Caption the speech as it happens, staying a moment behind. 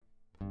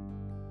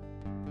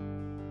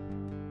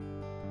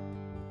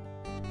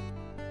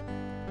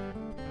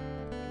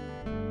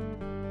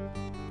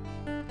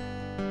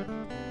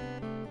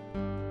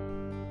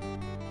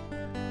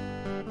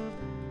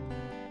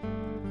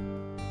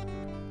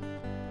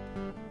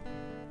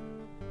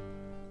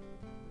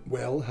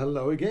Well,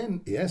 hello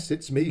again. Yes,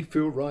 it's me,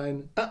 Phil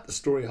Ryan, at the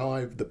Story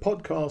Hive, the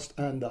podcast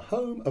and the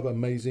home of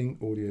amazing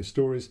audio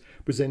stories,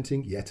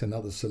 presenting yet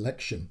another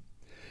selection.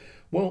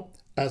 Well,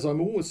 as I'm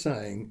always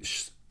saying,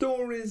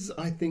 stories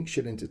I think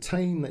should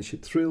entertain, they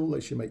should thrill, they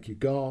should make you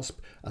gasp,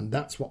 and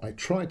that's what I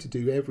try to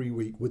do every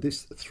week with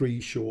this 3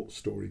 short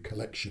story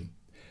collection.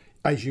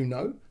 As you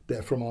know,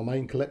 they're from our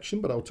main collection,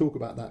 but I'll talk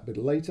about that a bit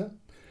later.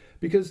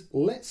 Because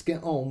let's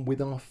get on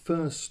with our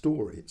first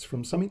story. It's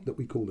from something that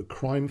we call the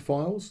Crime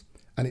Files,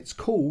 and it's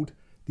called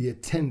The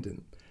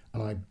Attendant.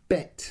 And I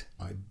bet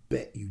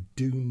you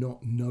do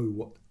not know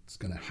what's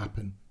going to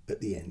happen at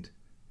the end.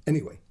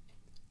 Anyway,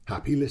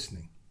 happy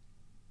listening.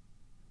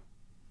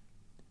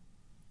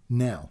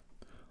 Now,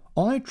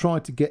 I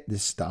tried to get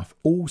this stuff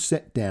all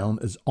set down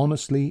as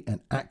honestly and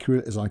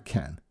accurate as I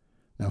can.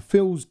 Now,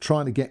 Phil's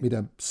trying to get me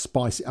to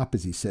spice it up,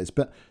 as he says,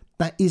 but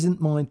that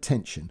isn't my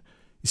intention.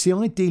 You see,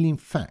 I deal in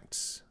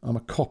facts. I'm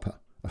a copper,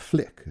 a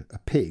flick, a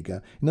pig,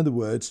 in other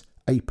words,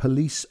 a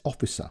police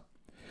officer.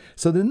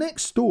 So the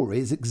next story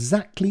is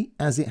exactly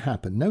as it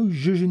happened. No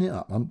zhuzhing it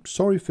up. I'm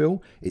sorry,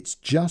 Phil. It's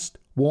just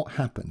what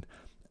happened.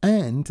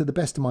 And to the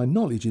best of my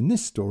knowledge in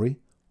this story,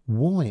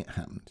 why it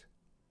happened.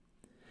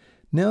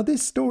 Now,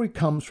 this story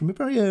comes from a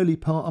very early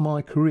part of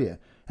my career,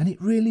 and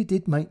it really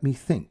did make me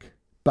think.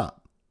 But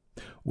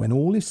when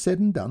all is said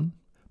and done,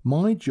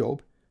 my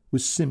job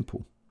was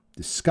simple.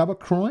 Discover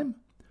crime,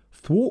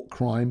 thwart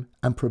crime,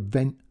 and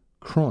prevent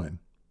crime.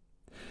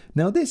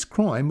 Now, this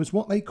crime was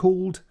what they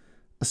called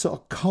a sort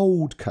of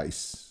cold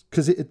case,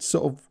 because it had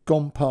sort of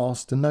gone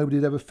past and nobody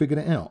had ever figured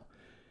it out.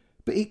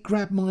 But it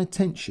grabbed my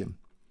attention.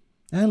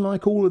 And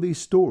like all of these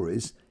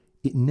stories,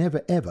 it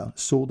never ever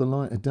saw the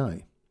light of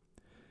day.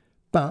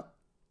 But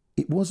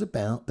it was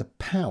about the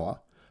power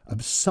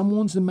of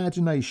someone's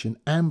imagination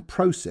and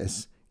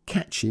process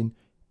catching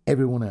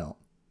everyone out.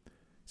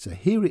 So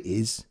here it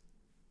is,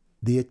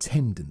 The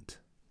Attendant.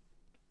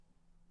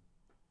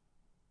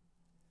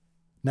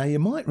 Now, you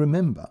might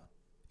remember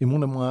in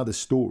one of my other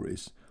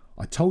stories,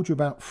 I told you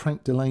about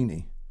Frank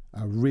Delaney,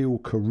 a real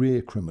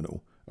career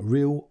criminal, a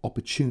real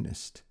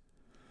opportunist.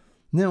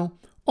 Now,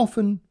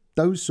 often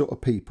those sort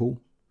of people,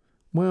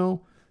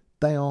 well,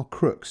 they are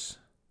crooks.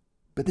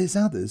 But there's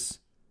others,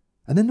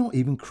 and they're not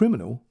even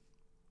criminal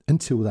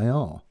until they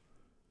are.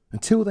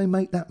 Until they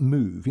make that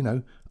move,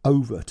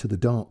 over to the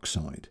dark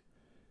side.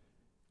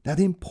 Now,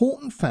 the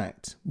important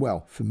fact,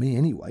 well, for me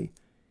anyway,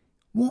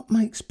 what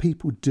makes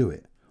people do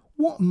it?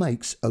 What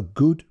makes a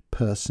good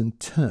person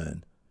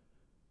turn?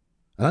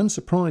 And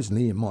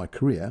unsurprisingly, in my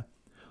career,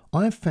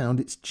 I have found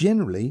it's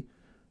generally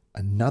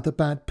another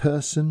bad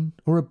person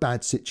or a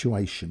bad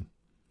situation.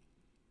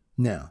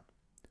 Now,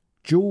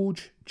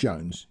 George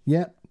Jones,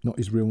 not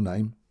his real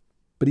name,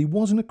 but he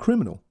wasn't a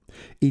criminal.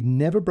 He'd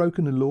never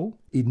broken the law.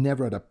 He'd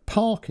never had a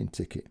parking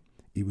ticket.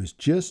 He was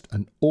just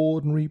an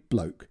ordinary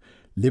bloke,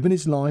 living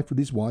his life with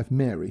his wife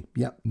Mary.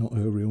 Not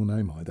her real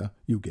name either.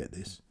 You'll get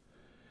this.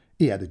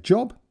 He had a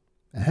job,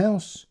 a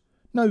house,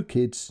 no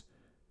kids,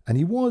 and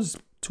he was,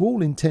 to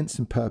all intents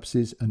and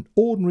purposes, an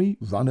ordinary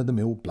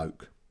run-of-the-mill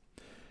bloke.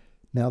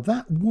 Now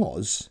that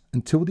was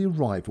until the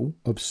arrival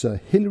of Sir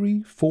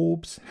Hilary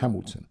Forbes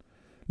Hamilton.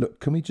 Look,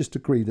 can we just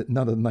agree that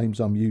none of the names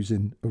I'm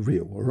using are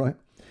real, all right?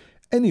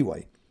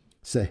 Anyway,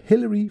 Sir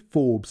Hilary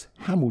Forbes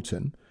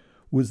Hamilton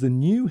was the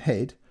new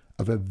head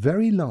of a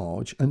very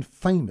large and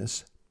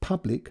famous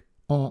public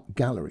art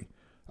gallery,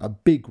 a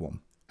big one,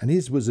 and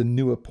his was a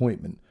new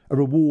appointment, a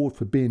reward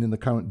for being in the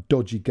current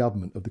dodgy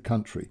government of the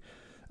country,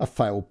 a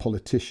failed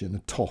politician, a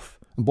toff,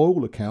 and by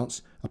all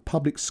accounts, a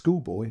public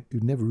schoolboy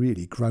who'd never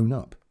really grown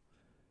up.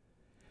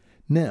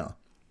 Now,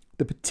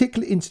 the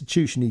particular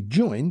institution he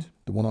joined,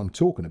 the one I'm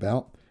talking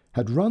about,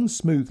 had run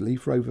smoothly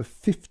for over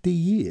 50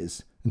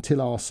 years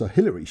until our Sir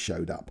Hilary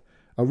showed up,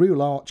 a real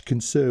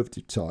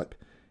arch-conservative type.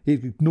 He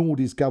had ignored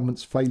his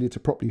government's failure to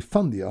properly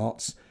fund the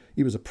arts.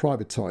 He was a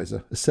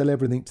privatiser, a sell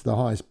everything to the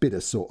highest bidder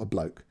sort of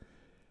bloke.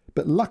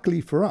 But luckily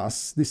for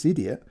us, this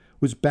idiot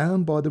was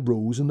bound by the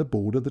rules and the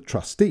board of the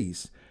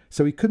trustees,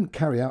 so he couldn't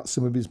carry out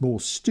some of his more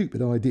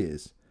stupid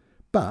ideas.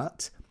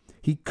 But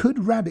he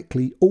could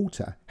radically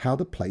alter how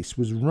the place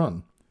was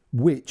run,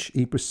 which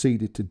he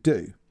proceeded to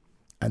do.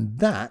 And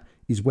that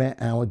is where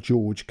our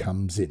George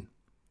comes in.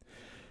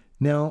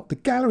 Now, the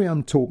gallery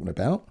I'm talking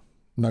about,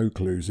 no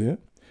clues here,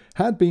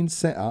 had been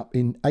set up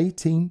in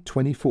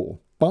 1824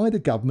 by the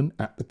government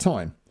at the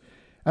time.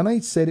 And they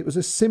said it was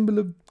a symbol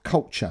of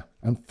culture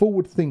and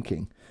forward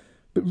thinking.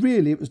 But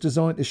really it was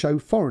designed to show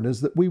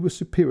foreigners that we were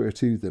superior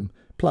to them.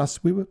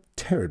 Plus we were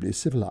terribly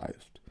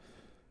civilised.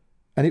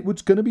 And it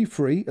was going to be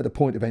free at the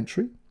point of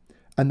entry.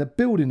 And the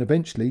building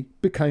eventually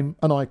became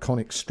an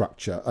iconic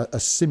structure, a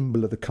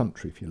symbol of the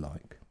country, if you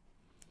like.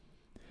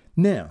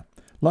 Now,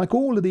 like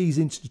all of these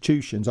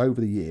institutions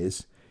over the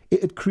years,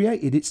 it had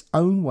created its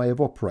own way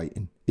of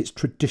operating, its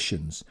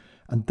traditions,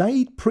 and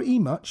they'd pretty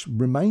much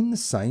remained the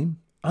same,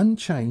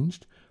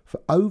 unchanged,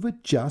 for over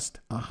just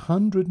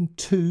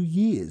 102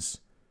 years,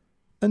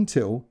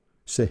 until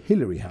Sir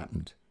Hilary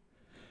happened.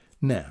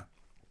 Now,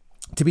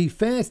 To be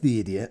fair to the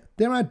idiot,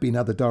 there had been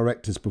other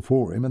directors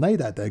before him and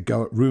they'd had their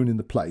go at ruining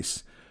the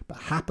place,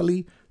 but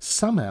happily,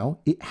 somehow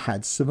it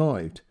had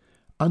survived.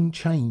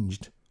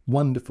 Unchanged,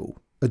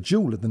 wonderful, a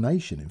jewel of the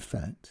nation, in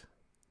fact.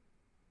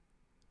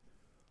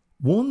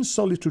 One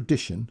solid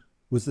tradition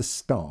was the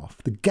staff,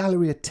 the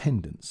gallery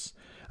attendants,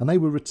 and they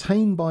were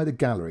retained by the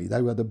gallery.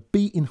 They were the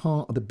beating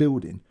heart of the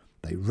building.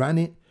 They ran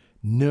it,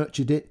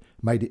 nurtured it,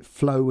 made it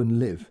flow and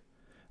live.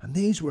 And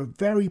these were a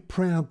very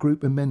proud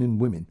group of men and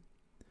women.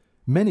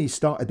 Many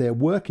started their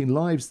working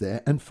lives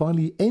there and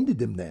finally ended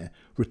them there,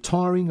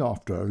 retiring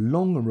after a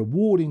long and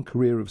rewarding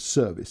career of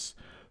service,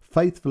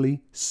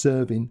 faithfully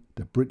serving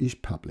the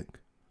British public.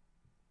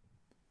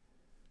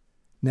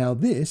 Now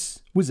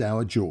this was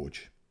our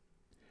George.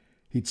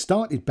 He'd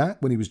started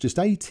back when he was just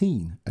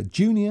 18, a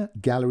junior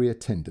gallery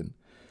attendant.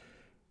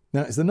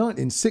 Now it's the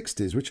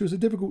 1960s, which was a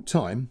difficult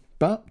time,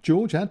 but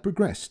George had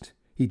progressed.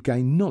 He'd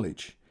gained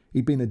knowledge.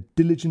 He'd been a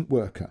diligent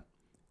worker.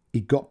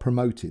 He got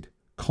promoted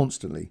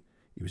constantly.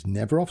 He was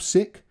never off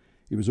sick.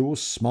 He was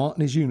always smart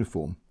in his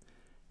uniform.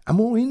 And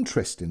more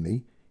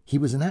interestingly, he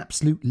was an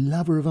absolute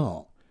lover of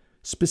art,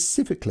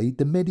 specifically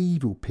the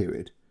medieval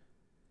period.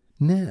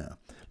 Now,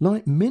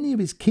 like many of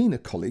his keener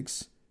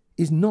colleagues,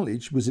 his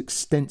knowledge was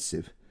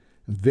extensive,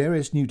 and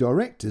various new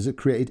directors had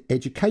created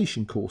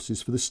education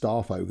courses for the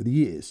staff over the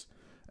years.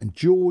 And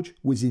George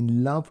was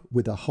in love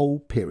with the whole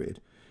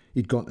period.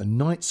 He'd gone to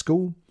night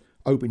school,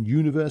 opened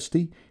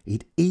university,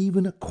 he'd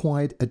even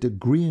acquired a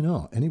degree in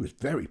art, and he was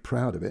very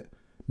proud of it.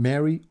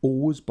 Mary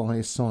always by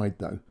his side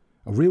though,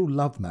 a real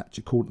love match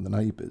according to the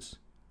neighbours.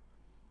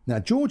 Now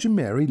George and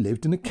Mary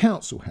lived in a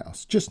council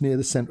house just near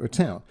the centre of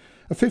town,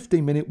 a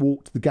 15-minute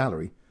walk to the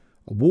gallery,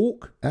 a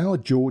walk our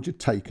George had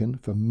taken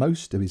for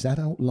most of his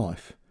adult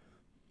life.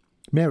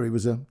 Mary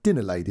was a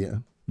dinner lady at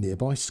a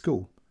nearby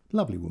school,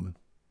 lovely woman.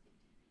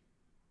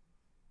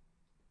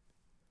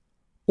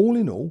 All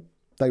in all,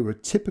 they were a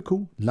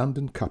typical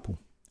London couple,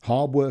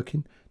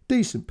 hard-working,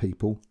 decent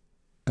people,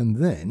 and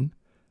then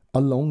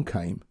along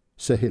came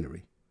Sir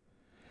Hilary.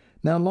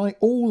 Now, like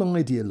all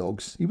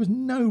ideologues, he was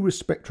no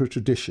respecter of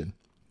tradition.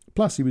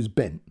 Plus, he was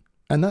bent,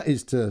 and that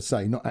is to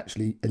say, not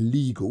actually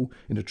illegal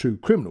in a true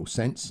criminal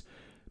sense,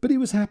 but he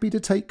was happy to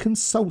take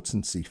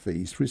consultancy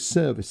fees for his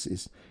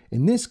services,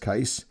 in this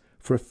case,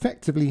 for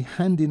effectively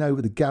handing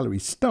over the gallery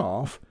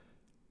staff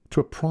to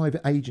a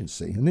private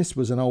agency. And this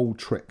was an old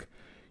trick.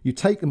 You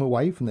take them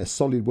away from their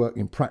solid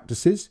working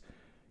practices,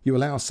 you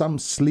allow some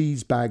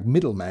sleazebag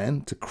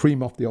middleman to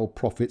cream off the old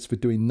profits for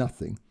doing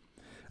nothing.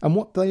 And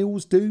what they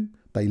always do,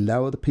 they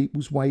lower the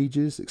people's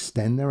wages,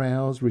 extend their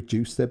hours,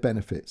 reduce their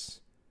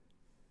benefits.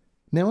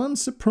 Now,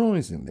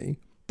 unsurprisingly,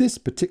 this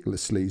particular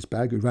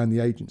sleazebag who ran the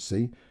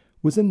agency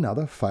was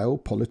another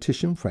failed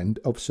politician friend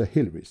of Sir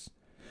Hilary's.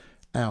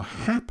 Now,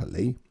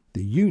 happily,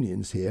 the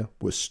unions here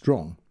were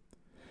strong.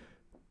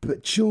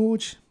 But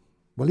George,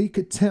 well, he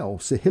could tell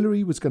Sir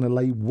Hilary was going to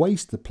lay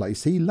waste to the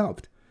place he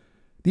loved.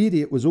 The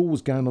idiot was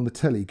always going on the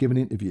telly giving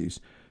interviews,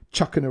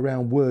 chucking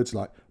around words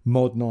like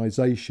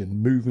modernisation,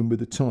 moving with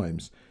the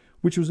times,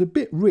 which was a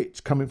bit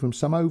rich coming from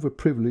some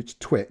overprivileged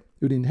twit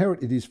who'd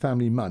inherited his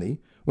family money,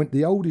 went to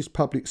the oldest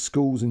public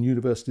schools and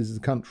universities of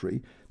the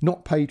country,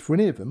 not paid for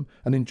any of them,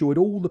 and enjoyed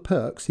all the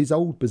perks his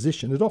old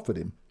position had offered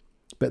him.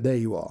 But there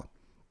you are.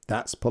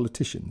 That's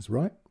politicians,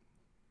 right?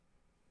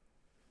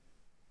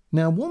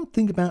 Now, one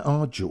thing about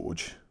our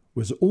George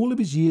was all of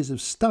his years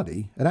of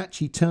study had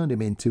actually turned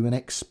him into an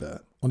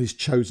expert on his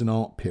chosen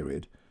art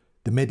period,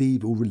 the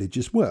medieval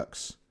religious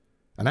works.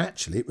 And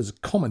actually it was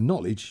common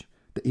knowledge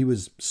that he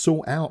was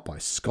sought out by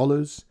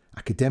scholars,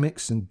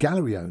 academics and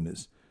gallery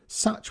owners.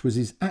 Such was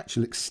his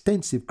actual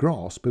extensive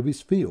grasp of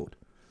his field.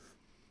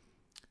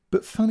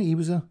 But funny, he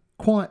was a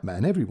quiet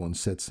man, everyone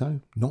said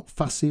so, not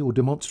fussy or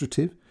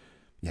demonstrative.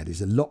 He had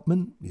his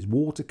allotment, his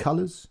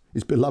watercolours,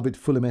 his beloved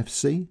Fulham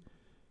FC,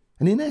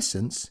 and in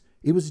essence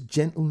he was a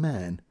gentle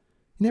man,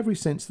 in every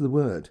sense of the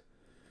word.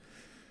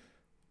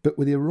 But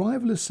with the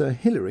arrival of Sir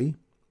Hilary,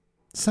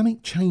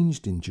 something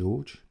changed in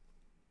George.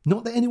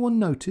 Not that anyone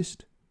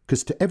noticed,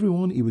 because to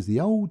everyone he was the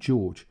old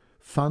George,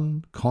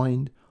 fun,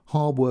 kind,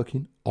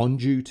 hard-working, on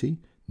duty,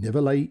 never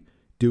late,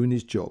 doing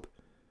his job.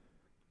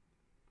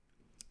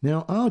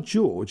 Now, our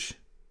George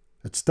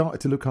had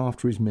started to look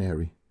after his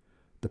Mary.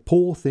 The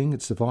poor thing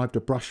had survived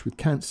a brush with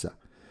cancer.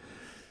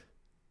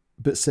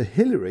 But Sir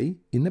Hilary,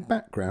 in the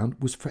background,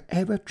 was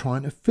forever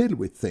trying to fiddle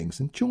with things,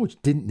 and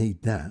George didn't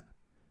need that.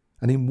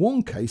 And in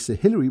one case, Sir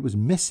Hilary was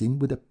messing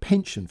with a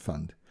pension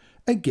fund.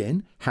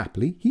 Again,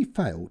 happily, he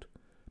failed.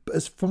 But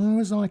as far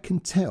as I can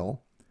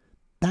tell,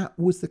 that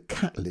was the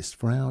catalyst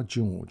for our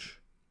George.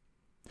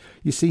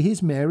 You see,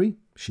 his Mary,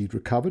 she'd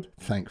recovered,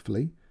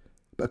 thankfully.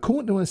 But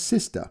according to her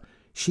sister,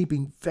 she'd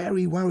been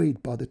very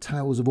worried by the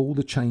tales of all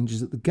the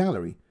changes at the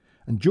gallery.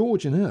 And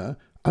George and her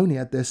only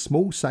had their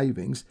small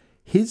savings,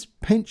 his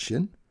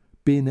pension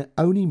being their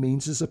only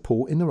means of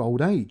support in their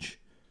old age.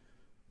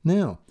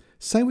 Now,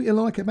 say what you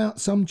like about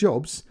some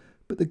jobs,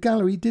 but the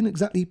gallery didn't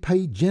exactly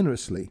pay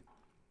generously.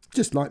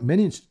 Just like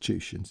many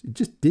institutions, it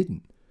just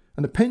didn't.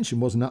 And the pension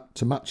wasn't up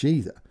to much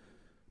either.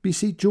 But you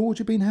see, George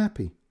had been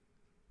happy.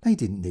 They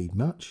didn't need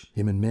much,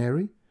 him and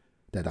Mary.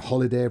 They had a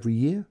holiday every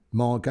year,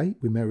 Margate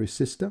with Mary's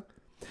sister,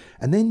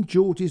 and then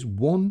George's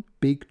one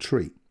big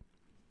treat.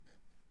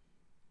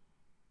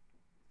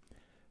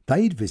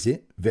 They'd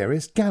visit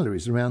various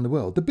galleries around the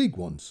world, the big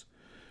ones.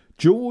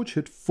 George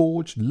had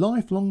forged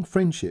lifelong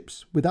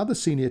friendships with other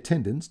senior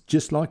attendants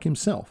just like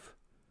himself.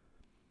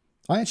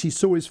 I actually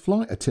saw his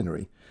flight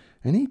itinerary,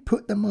 and he'd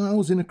put the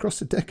miles in across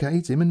the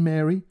decades, him and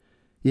Mary.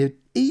 He had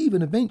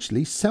even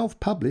eventually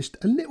self-published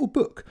a little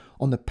book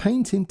on the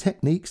painting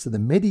techniques of the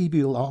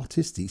medieval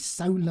artists he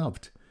so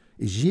loved.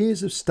 His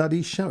years of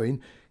study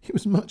showing he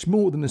was much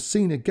more than a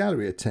senior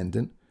gallery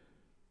attendant,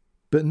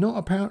 but not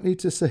apparently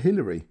to Sir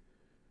Hilary,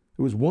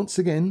 who was once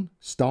again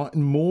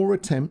starting more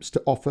attempts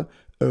to offer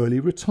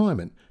early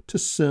retirement to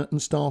certain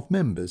staff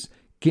members,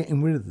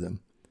 getting rid of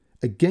them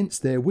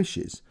against their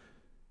wishes.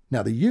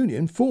 Now, the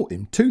union fought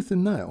him tooth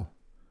and nail,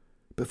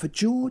 but for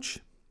George,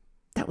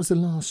 that was the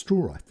last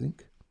straw, I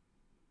think.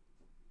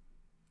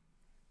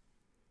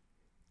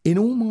 In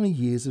all my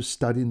years of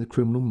studying the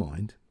criminal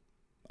mind,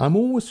 I'm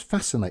always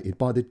fascinated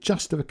by the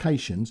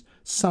justifications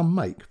some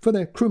make for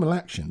their criminal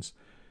actions.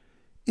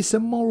 It's a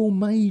moral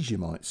maze, you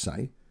might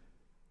say,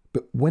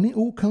 but when it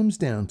all comes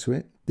down to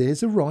it,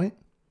 there's a right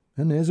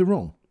and there's a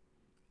wrong.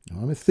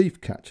 I'm a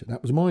thief catcher,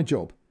 that was my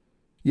job.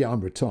 Yeah,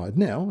 I'm retired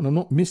now and I'm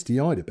not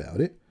misty-eyed about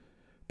it,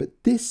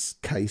 but this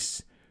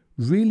case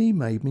really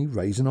made me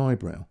raise an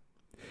eyebrow.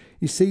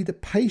 You see, the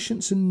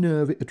patience and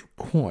nerve it had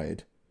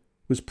required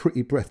was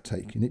pretty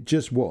breathtaking. It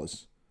just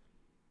was.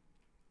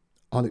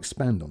 I'll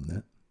expand on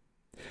that.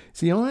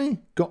 See, I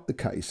got the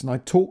case and I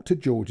talked to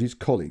George's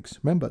colleagues.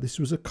 Remember, this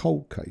was a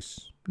cold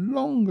case,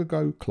 long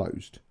ago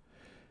closed.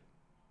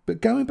 But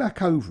going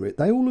back over it,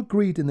 they all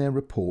agreed in their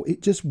report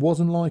it just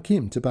wasn't like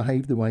him to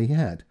behave the way he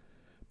had.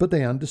 But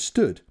they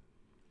understood.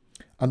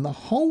 And the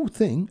whole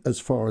thing, as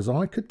far as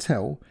I could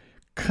tell,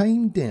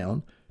 came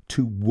down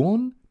to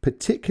one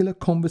particular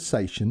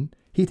conversation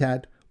he'd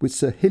had with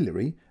Sir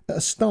Hilary at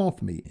a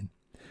staff meeting,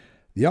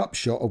 the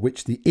upshot of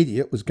which the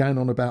idiot was going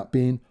on about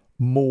being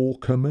more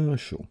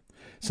commercial,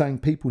 saying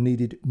people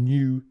needed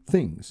new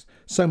things,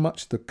 so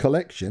much the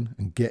collection,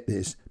 and get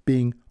this,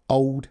 being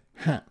old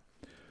hat,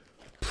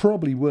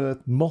 probably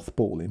worth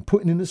mothballing,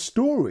 putting in a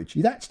storage.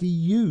 He'd actually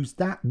used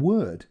that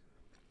word,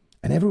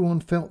 and everyone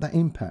felt that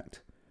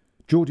impact.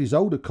 George's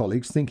older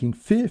colleagues thinking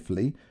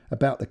fearfully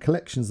about the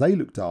collections they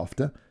looked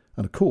after,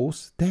 and of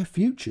course their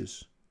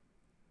futures.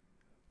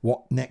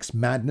 What next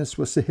madness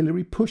was Sir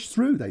Hilary pushed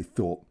through, they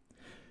thought.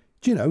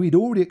 Do you know, he'd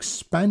already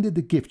expanded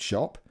the gift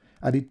shop,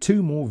 added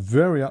 2 more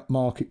very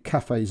upmarket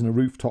cafes and a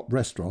rooftop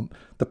restaurant.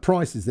 The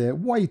prices there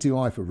way too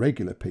high for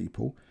regular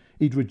people.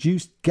 He'd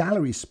reduced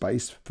gallery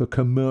space for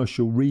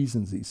commercial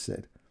reasons, he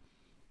said.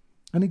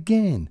 And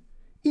again,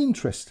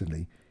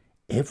 interestingly,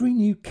 every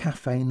new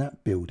cafe in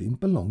that building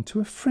belonged to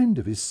a friend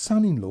of his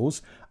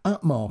son-in-law's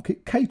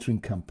upmarket catering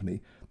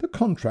company. The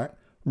contract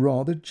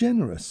rather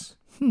generous.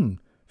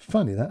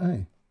 Funny that,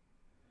 eh?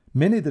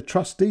 Many of the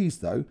trustees,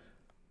 though,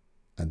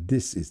 and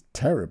this is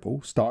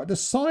terrible, started to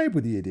side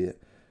with the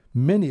idiot.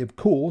 Many, of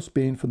course,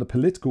 being from the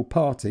political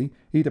party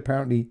he'd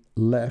apparently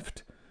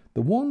left.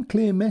 The one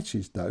clear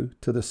message, though,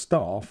 to the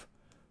staff,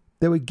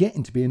 they were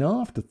getting to be an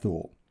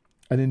afterthought,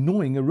 an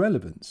annoying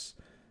irrelevance.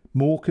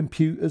 More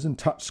computers and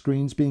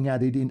touchscreens being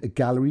added into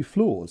gallery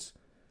floors.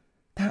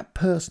 That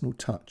personal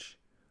touch,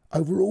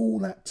 over all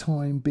that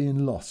time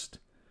being lost.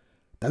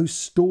 Those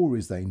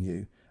stories they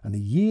knew and the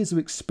years of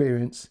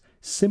experience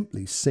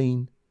simply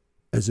seen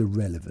as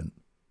irrelevant.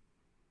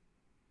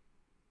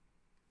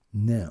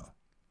 Now,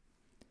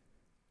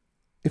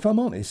 if I'm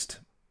honest,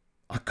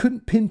 I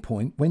couldn't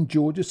pinpoint when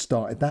George had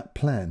started that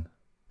plan,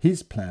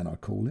 his plan I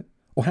call it,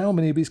 or how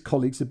many of his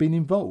colleagues had been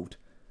involved.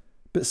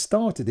 But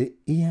started it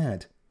he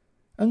had,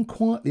 and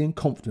quietly and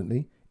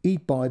confidently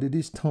he'd bided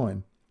his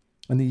time.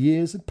 And the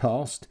years had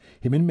passed,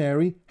 him and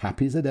Mary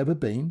happy as they'd ever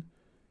been.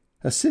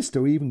 Her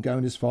sister even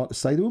going as far to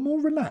say they were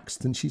more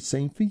relaxed than she'd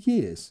seen for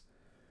years.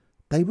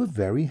 They were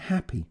very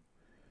happy.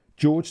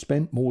 George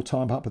spent more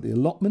time up at the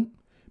allotment,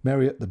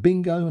 Mary at the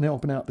bingo and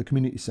helping out the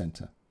community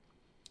centre.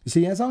 You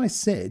see, as I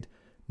said,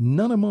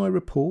 none of my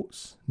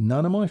reports,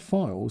 none of my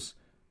files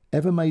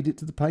ever made it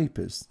to the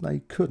papers. They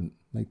couldn't,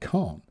 they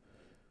can't.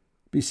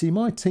 But you see,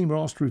 my team were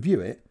asked to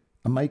review it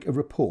and make a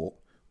report,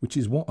 which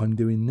is what I'm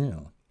doing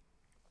now.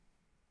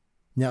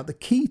 Now, the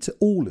key to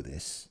all of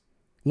this,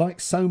 like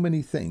so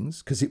many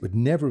things, because it would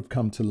never have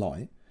come to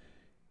light,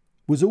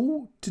 was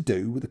all to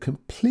do with a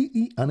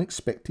completely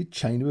unexpected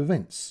chain of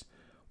events,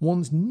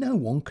 ones no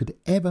one could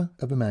ever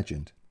have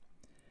imagined.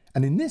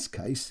 And in this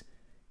case,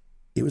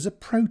 it was a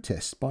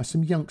protest by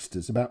some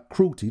youngsters about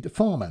cruelty to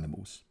farm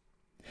animals.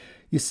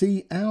 You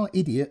see, our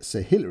idiot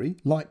Sir Hilary,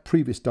 like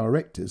previous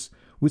directors,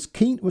 was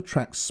keen to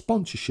attract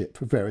sponsorship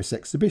for various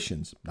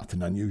exhibitions.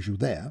 Nothing unusual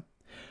there.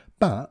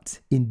 But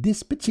in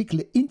this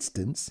particular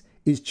instance,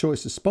 his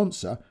choice of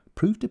sponsor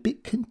proved a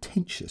bit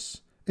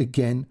contentious.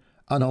 Again,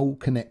 an old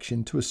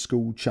connection to a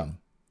school chum.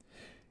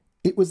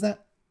 It was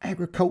that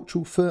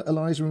agricultural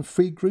fertiliser and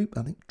feed group,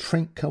 I think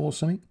Trentco or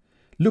something,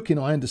 looking,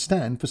 I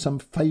understand, for some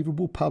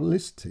favourable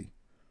publicity.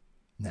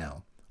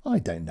 Now, I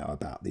don't know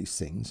about these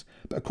things,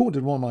 but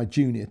according to one of my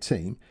junior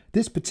team,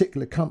 this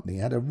particular company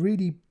had a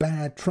really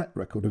bad track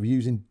record of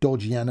using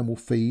dodgy animal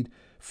feed,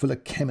 full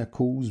of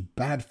chemicals,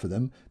 bad for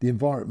them, the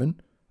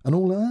environment, and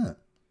all of that.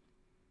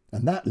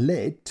 And that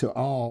led to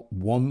our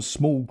one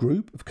small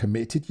group of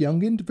committed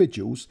young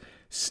individuals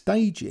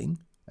staging,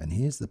 and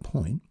here's the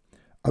point,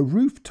 a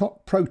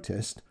rooftop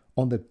protest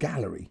on the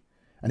gallery.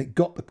 And it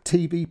got the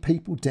TV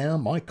people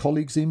down, my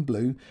colleagues in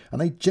blue, and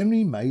they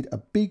generally made a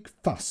big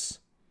fuss.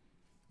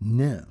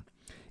 Now,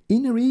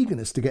 in their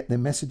eagerness to get their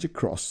message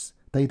across,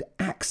 they'd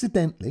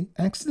accidentally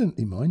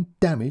mind,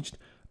 damaged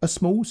a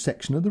small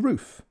section of the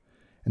roof.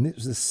 And it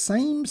was the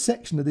same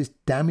section of this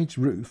damaged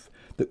roof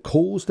that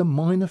caused a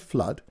minor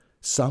flood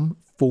some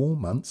 4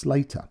 months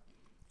later,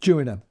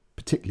 during a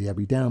particularly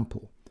heavy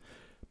downpour.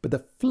 But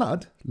the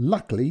flood,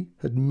 luckily,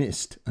 had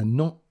missed and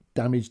not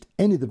damaged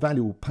any of the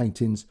valuable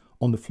paintings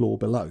on the floor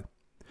below.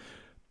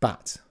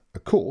 But,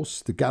 of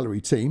course, the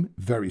gallery team,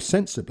 very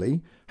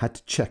sensibly, had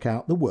to check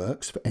out the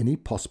works for any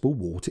possible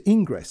water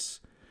ingress.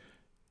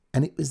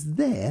 And it was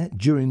there,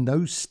 during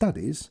those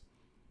studies,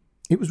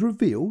 it was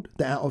revealed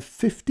that out of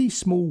 50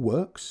 small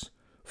works,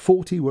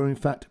 40 were in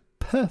fact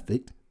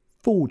perfect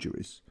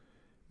forgeries,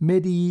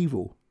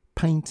 medieval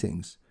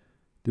paintings,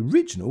 the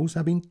originals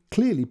having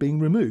clearly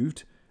been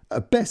removed,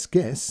 at best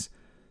guess,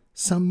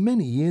 some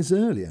many years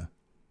earlier.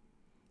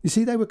 You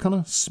see, they were kind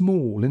of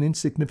small and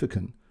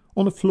insignificant,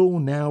 on a floor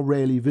now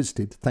rarely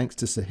visited thanks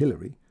to Sir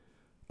Hilary,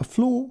 a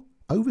floor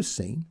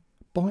overseen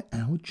by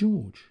our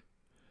George,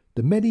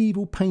 the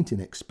medieval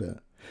painting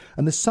expert,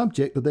 and the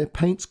subject of their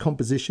paint's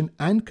composition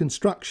and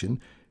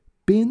construction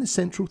being the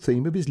central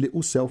theme of his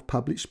little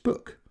self-published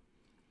book.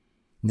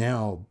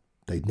 Now,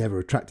 they'd never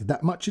attracted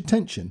that much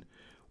attention,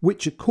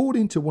 which,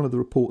 according to one of the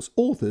report's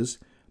authors,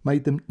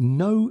 made them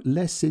no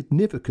less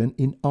significant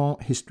in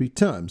art history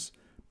terms,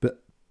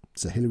 but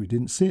Sir Hilary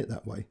didn't see it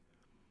that way.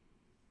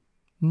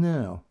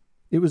 Now,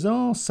 it was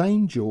our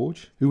same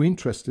George who,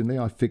 interestingly,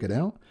 I figured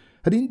out,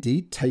 had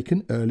indeed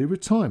taken early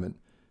retirement,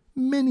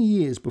 many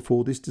years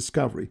before this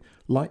discovery,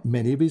 like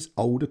many of his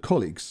older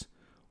colleagues,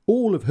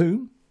 all of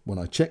whom, when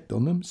I checked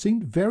on them,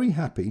 seemed very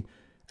happy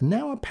and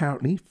now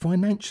apparently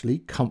financially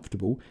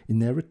comfortable in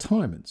their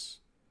retirements.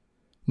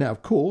 Now,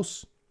 of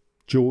course,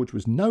 George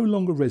was no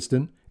longer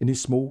resident in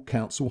his small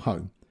council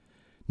home.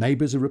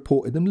 Neighbours had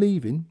reported them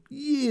leaving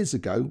years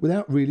ago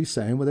without really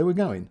saying where they were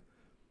going.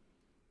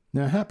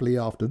 Now, happily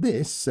after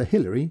this, Sir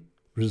Hilary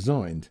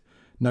resigned,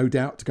 no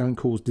doubt to go and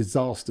cause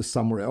disaster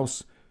somewhere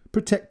else,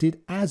 protected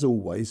as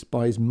always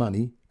by his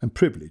money and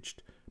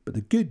privileged. But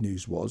the good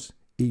news was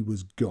he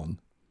was gone.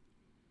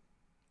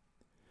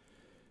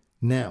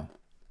 Now,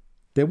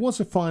 there was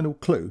a final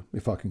clue,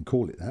 if I can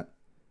call it that,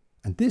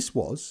 and this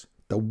was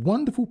the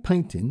wonderful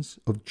paintings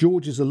of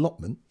George's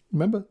allotment,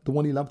 remember the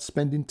one he loved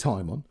spending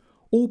time on,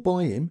 all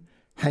by him,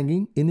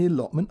 hanging in the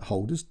allotment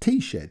holder's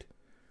tea shed.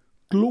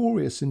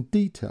 Glorious and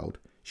detailed,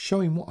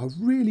 showing what a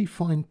really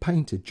fine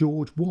painter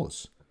George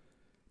was.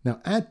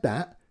 Now add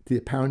that to the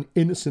apparent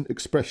innocent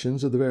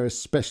expressions of the various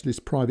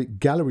specialist private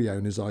gallery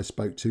owners I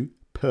spoke to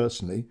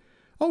personally.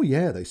 Oh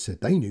yeah, they said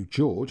they knew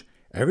George.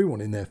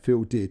 Everyone in their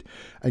field did.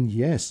 And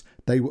yes,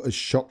 they were as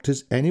shocked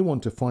as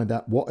anyone to find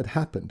out what had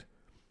happened.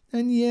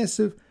 And yes,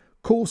 of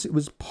course, it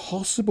was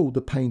possible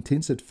the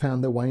paintings had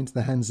found their way into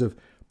the hands of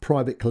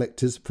private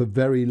collectors for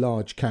very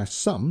large cash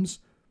sums.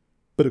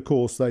 But of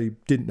course, they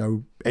didn't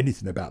know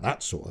anything about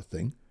that sort of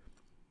thing.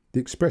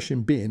 The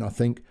expression being, I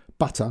think,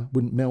 butter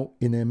wouldn't melt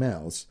in their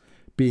mouths,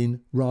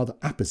 being rather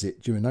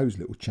apposite during those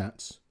little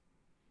chats.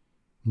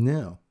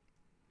 Now,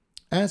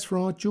 as for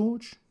our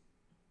George,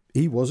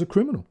 he was a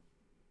criminal.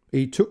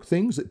 He took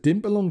things that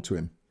didn't belong to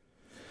him.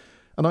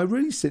 And I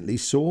recently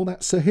saw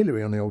that Sir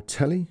Hilary on the old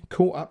telly,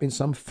 caught up in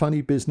some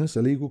funny business,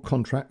 illegal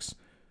contracts.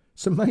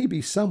 So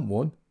maybe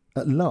someone,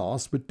 at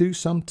last, would do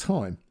some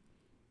time.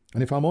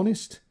 And if I'm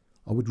honest,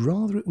 I would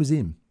rather it was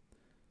him.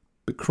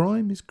 But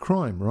crime is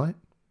crime, right?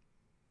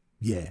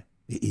 Yeah,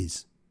 it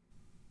is.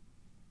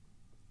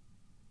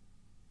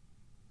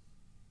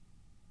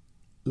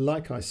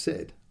 Like I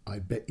said, I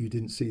bet you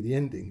didn't see the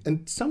ending.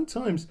 And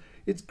sometimes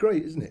it's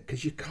great, isn't it?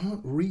 Because you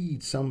can't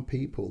read some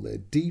people. They're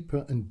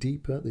deeper and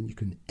deeper than you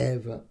can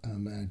ever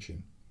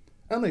imagine.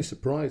 And they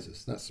surprise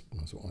us. That's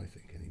what I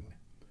think anyway.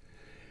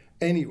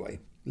 Anyway,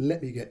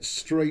 let me get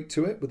straight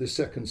to it with the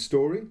second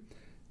story.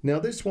 Now,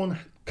 this one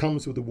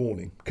comes with a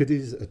warning because it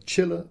is a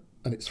chiller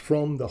and it's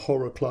from the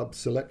Horror Club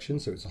selection.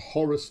 So it's a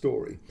horror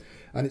story.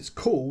 And it's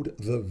called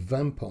The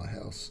Vampire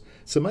House.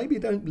 So maybe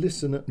don't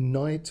listen at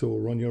night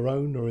or on your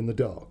own or in the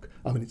dark.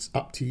 I mean, it's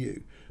up to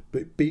you.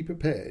 But be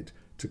prepared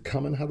to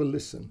come and have a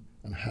listen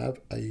and have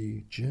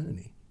a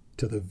journey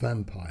to the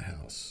Vampire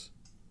House.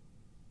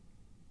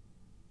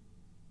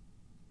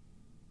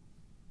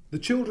 The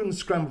children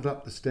scrambled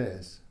up the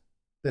stairs,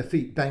 their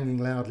feet banging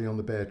loudly on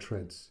the bare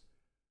treads.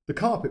 The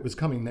carpet was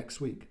coming next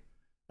week,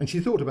 and she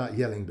thought about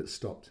yelling but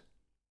stopped.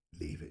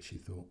 Leave it, she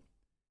thought.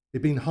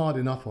 It'd been hard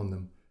enough on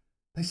them.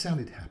 They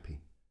sounded happy.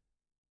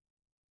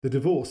 The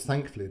divorce,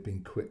 thankfully, had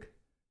been quick,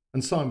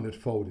 and Simon had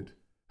folded.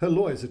 Her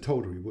lawyers had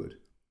told her he would.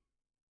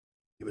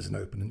 It was an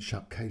open and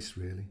shut case,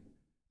 really.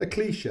 A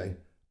cliché.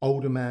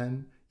 Older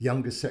man,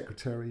 younger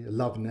secretary, a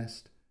love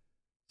nest.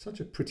 Such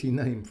a pretty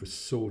name for a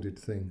sordid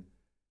thing.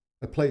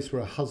 A place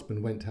where a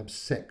husband went to have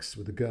sex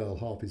with a girl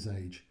half his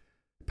age.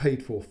 A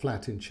paid-for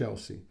flat in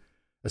Chelsea.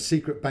 A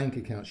secret bank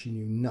account she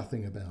knew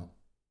nothing about.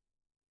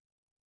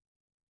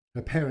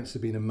 Her parents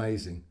had been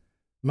amazing.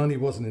 Money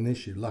wasn't an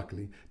issue,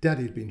 luckily.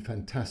 Daddy had been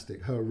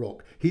fantastic, her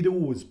rock. He'd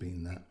always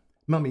been that.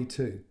 Mummy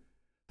too.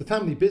 The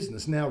family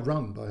business now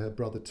run by her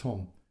brother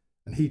Tom,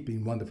 and he'd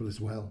been wonderful as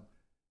well.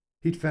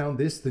 He'd found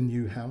this, the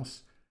new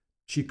house.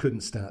 She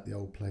couldn't stay at the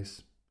old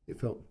place.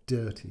 It felt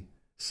dirty,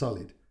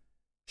 sullied.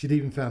 She'd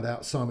even found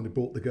out Simon had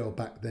brought the girl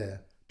back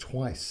there,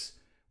 twice,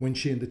 when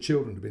she and the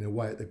children had been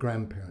away at their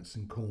grandparents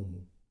in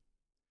Cornwall.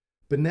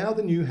 But now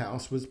the new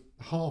house was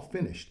half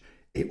finished.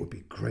 It would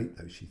be great,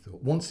 though, she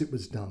thought, once it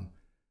was done.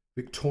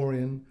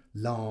 Victorian,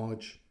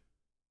 large,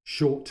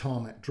 short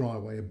tarmac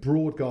driveway, a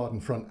broad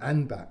garden front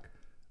and back,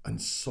 and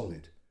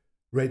solid.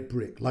 Red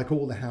brick, like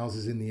all the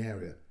houses in the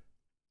area.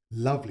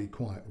 Lovely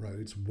quiet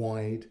roads,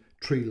 wide,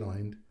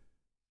 tree-lined.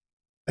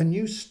 A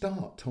new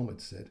start, Tom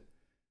had said.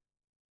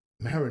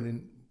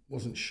 Marilyn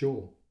wasn't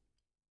sure.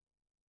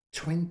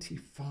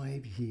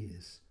 25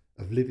 years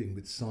of living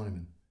with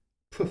Simon.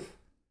 Poof,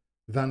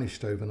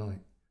 vanished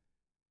overnight.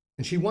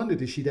 And she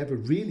wondered if she'd ever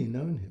really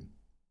known him.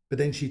 But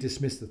then she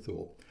dismissed the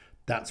thought.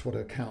 That's what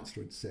her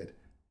counsellor had said.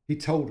 He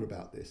told her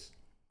about this.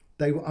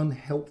 They were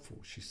unhelpful,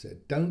 she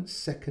said. Don't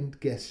second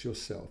guess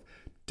yourself.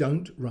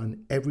 Don't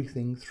run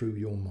everything through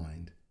your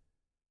mind.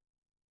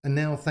 And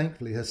now,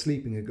 thankfully, her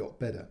sleeping had got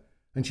better,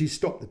 and she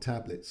stopped the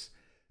tablets.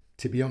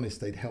 To be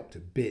honest, they'd helped a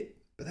bit,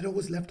 but they'd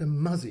always left her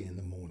muzzy in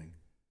the morning.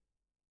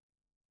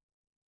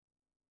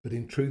 But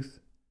in truth,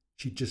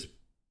 she just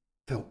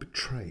felt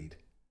betrayed,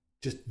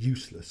 just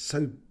useless,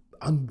 so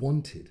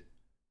unwanted.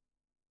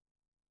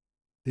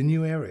 The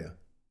new area,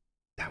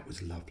 that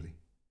was lovely.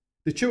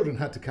 The children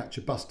had to catch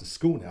a bus to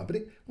school now, but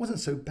it wasn't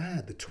so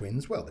bad. The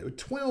twins, well, they were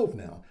 12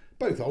 now,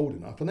 both old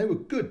enough, and they were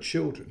good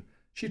children.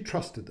 She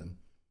trusted them.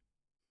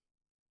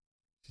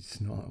 She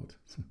snarled.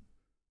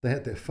 They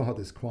had their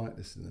father's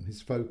quietness in them,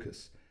 his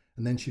focus,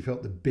 and then she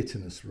felt the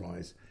bitterness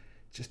rise.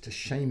 Just a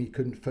shame he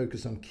couldn't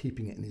focus on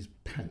keeping it in his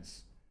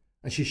pants.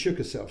 And she shook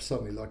herself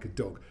suddenly like a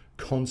dog.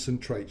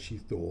 Concentrate, she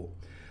thought.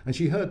 And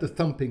she heard the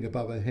thumping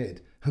above her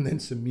head, and then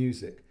some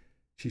music.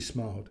 She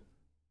smiled.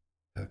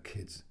 Her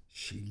kids,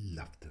 she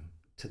loved them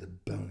to the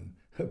bone.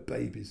 Her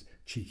babies,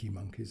 cheeky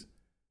monkeys.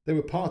 They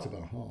were part of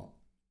her heart.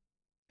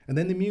 And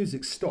then the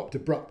music stopped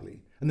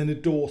abruptly, and then a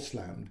door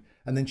slammed,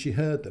 and then she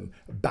heard them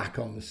back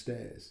on the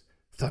stairs.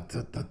 Thud,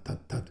 thud, thud, thud,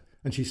 thud.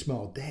 And she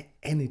smiled. Their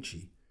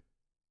energy,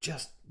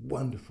 just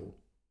wonderful.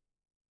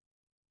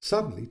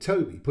 Suddenly,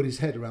 Toby put his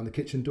head around the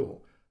kitchen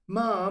door.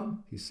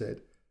 Mum, he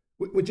said,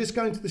 we're just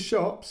going to the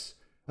shops.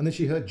 And then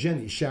she heard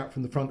Jenny shout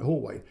from the front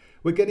hallway,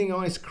 We're getting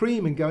ice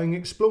cream and going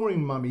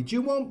exploring, Mummy. Do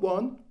you want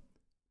one?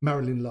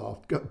 Marilyn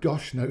laughed.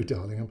 Gosh, no,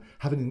 darling, I'm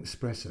having an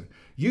espresso.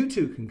 You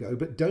two can go,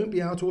 but don't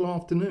be out all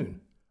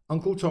afternoon.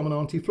 Uncle Tom and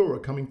Auntie Flora are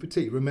coming for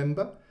tea,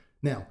 remember?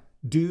 Now,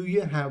 do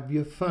you have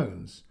your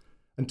phones?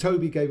 And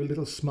Toby gave a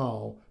little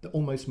smile that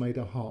almost made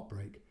her heart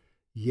break.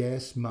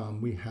 Yes,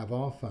 Mum, we have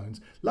our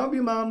phones. Love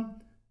you,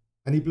 Mum.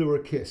 And he blew her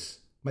a kiss,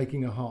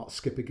 making her heart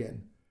skip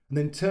again. And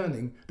then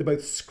turning, they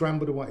both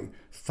scrambled away,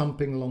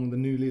 thumping along the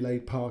newly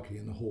laid parquet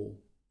in the hall.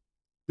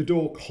 The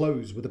door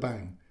closed with a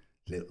bang.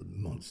 Little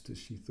monsters,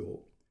 she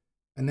thought.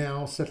 And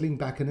now, settling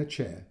back in her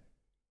chair,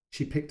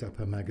 she picked up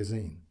her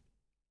magazine.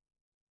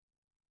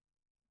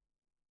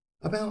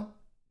 About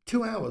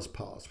 2 hours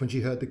passed when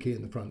she heard the key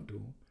in the front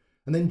door.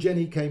 And then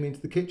Jenny came into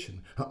the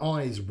kitchen, her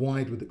eyes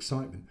wide with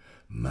excitement.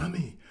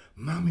 Mummy,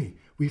 Mummy,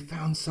 we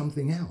found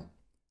something out.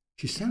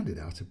 She sounded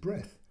out of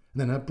breath,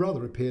 and then her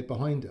brother appeared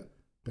behind her.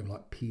 They were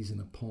like peas in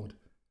a pod.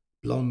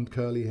 Blonde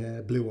curly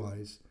hair, blue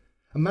eyes.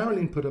 And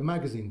Marilyn put her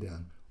magazine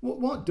down.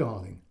 What,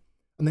 darling?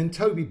 And then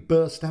Toby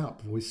burst out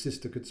before his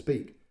sister could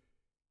speak.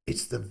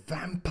 It's the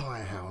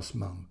vampire house,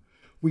 Mum.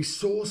 We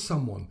saw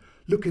someone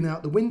looking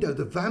out the window,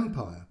 the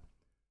vampire.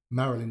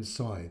 Marilyn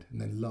sighed and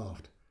then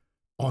laughed.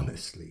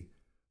 Honestly,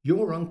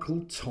 your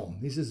Uncle Tom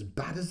is as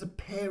bad as a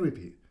pair of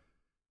you.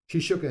 She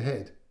shook her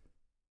head,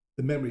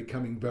 the memory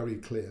coming very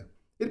clear.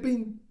 It had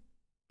been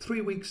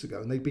 3 weeks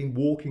ago, and they'd been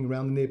walking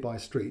around the nearby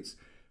streets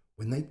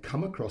when they'd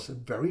come across a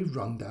very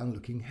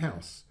run-down-looking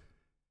house.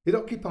 It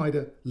occupied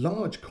a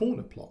large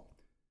corner plot,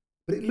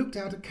 but it looked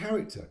out of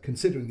character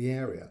considering the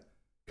area,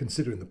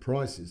 considering the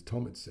prices,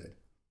 Tom had said.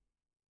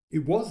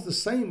 It was the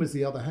same as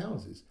the other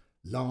houses,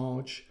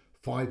 large,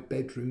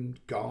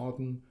 5-bedroomed,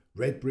 garden,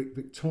 red brick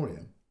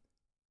Victorian.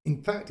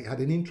 In fact, it had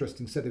an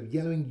interesting set of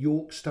yellowing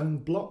York stone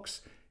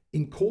blocks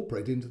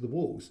incorporated into the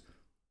walls.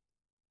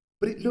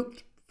 But it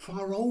looked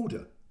far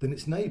older than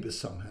its neighbours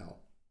somehow.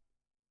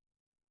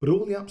 But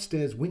all the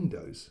upstairs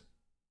windows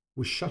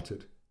were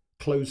shuttered,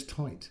 closed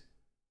tight.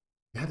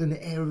 It had an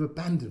air of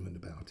abandonment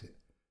about it.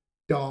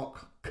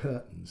 Dark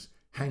curtains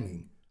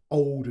hanging,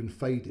 old and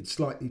faded,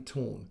 slightly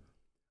torn.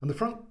 And the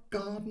front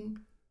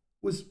garden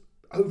was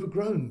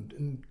overgrown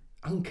and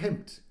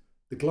unkempt.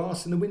 the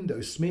glass in the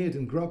window smeared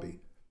and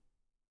grubby.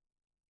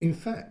 In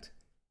fact,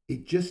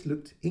 it just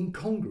looked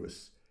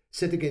incongruous,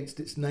 set against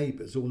its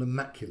neighbours, all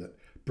immaculate,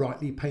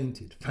 brightly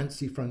painted,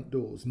 fancy front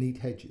doors, neat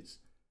hedges.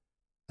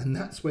 And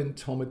that's when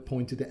Tom had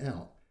pointed it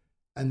out,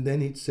 and then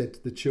he'd said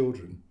to the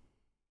children,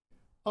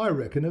 "I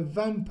reckon a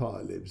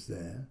vampire lives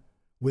there,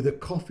 with a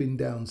coffin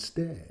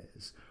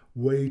downstairs,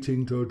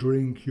 waiting to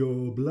drink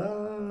your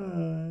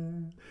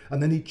blood."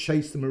 And then he'd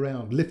chase them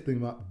around, lifting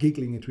them up,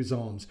 giggling into his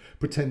arms,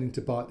 pretending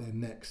to bite their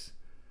necks.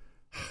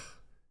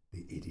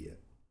 The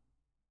idiot.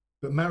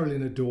 But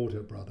Marilyn adored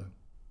her brother.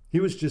 He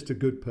was just a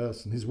good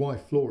person. His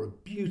wife Flora,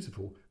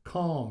 beautiful,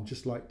 calm,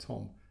 just like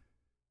Tom.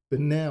 But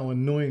now,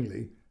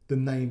 annoyingly, the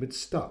name had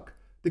stuck.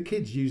 The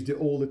kids used it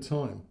all the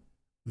time.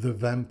 The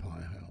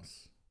Vampire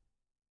House.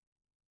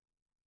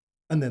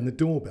 And then the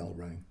doorbell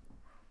rang.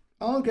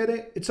 "I'll get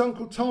it. It's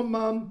Uncle Tom,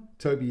 Mum,"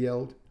 Toby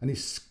yelled, and he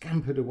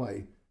scampered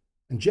away.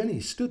 And Jenny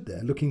stood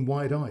there looking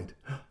wide-eyed.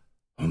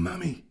 "Oh,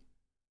 Mummy,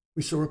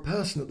 we saw a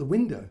person at the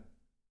window."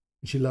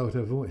 And she lowered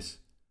her voice.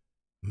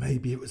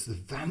 "Maybe it was the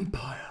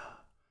vampire."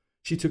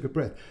 She took a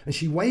breath, and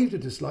she waved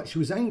at us like she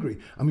was angry,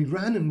 and we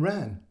ran and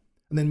ran.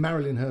 And then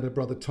Marilyn heard her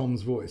brother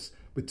Tom's voice,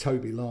 with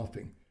Toby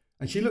laughing,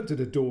 and she looked at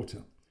her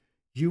daughter.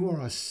 "You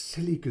are a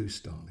silly goose,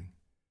 darling."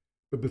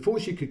 But before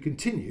she could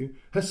continue,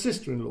 her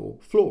sister-in-law,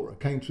 Flora,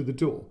 came through the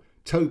door,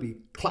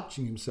 Toby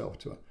clutching himself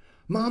to her.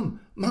 "Mum,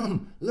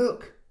 Mum,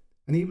 look!"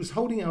 And he was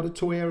holding out a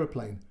toy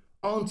aeroplane.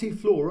 "Auntie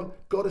Flora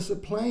got us a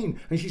plane,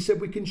 and she said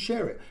we can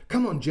share it.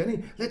 Come on,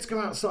 Jenny, let's go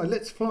outside,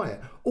 let's fly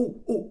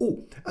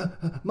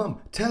it.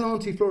 Mum, tell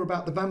Auntie Flora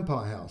about the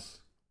vampire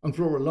house." And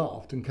Flora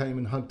laughed and came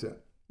and hugged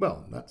her.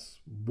 Well, that's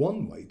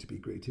one way to be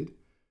greeted.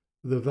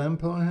 "The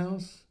vampire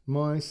house?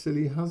 My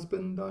silly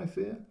husband, I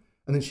fear."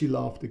 And then she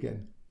laughed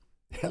again.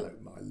 "Hello,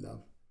 my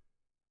love."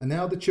 And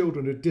now the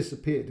children had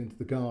disappeared into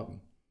the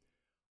garden.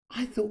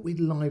 "I thought we'd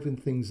liven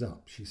things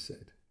up," she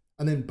said.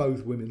 And then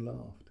both women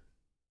laughed.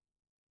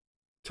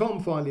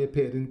 Tom finally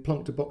appeared and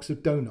plonked a box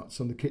of doughnuts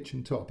on the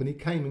kitchen top, and he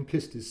came and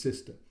kissed his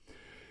sister.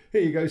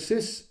 "Here you go,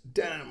 sis.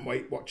 Damn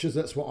Weight Watchers,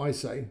 that's what I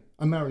say."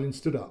 And Marilyn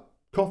stood up.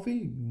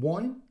 "Coffee?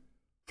 Wine?"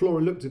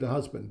 Flora looked at her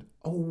husband.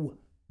 "Oh,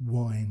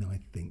 wine, I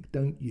think,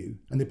 don't you?"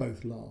 And they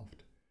both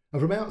laughed.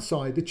 And from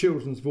outside, the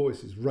children's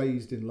voices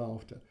raised in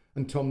laughter,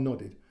 and Tom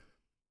nodded.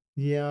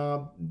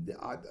 "Yeah,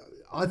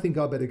 I think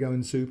I better go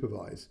and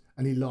supervise."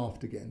 And he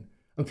laughed again.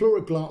 And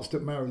Flora glanced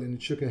at Marilyn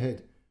and shook her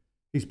head.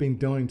 "He's been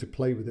dying to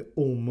play with it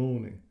all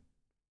morning."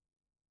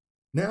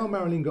 Now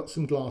Marilyn got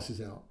some glasses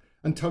out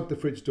and tugged the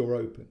fridge door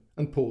open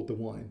and poured the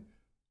wine,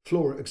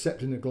 Flora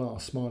accepting a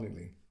glass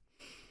smilingly.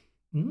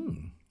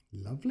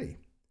 Lovely.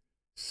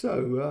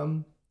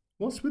 "So,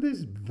 what's with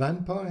this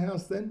vampire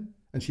house then?"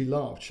 And she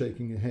laughed,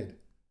 shaking her head.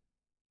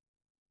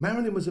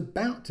 Marilyn was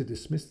about to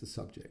dismiss the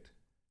subject,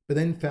 but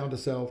then found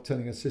herself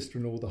telling her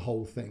sister-in-law the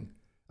whole thing,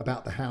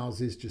 about the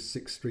houses just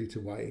 6th Street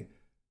away,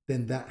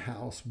 then that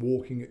house,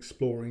 walking,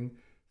 exploring,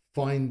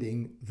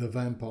 finding the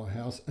vampire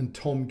house, and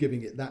Tom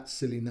giving it that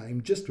silly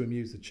name just to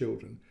amuse the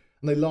children.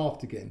 And they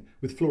laughed again,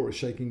 with Flora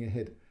shaking her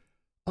head.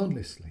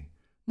 "Honestly,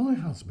 my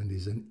husband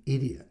is an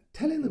idiot,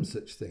 telling them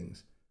such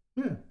things.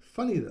 Yeah,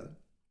 funny though."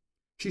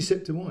 She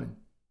sipped her wine.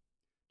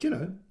 "Do you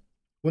know,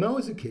 when I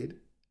was a kid,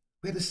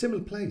 we had a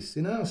similar place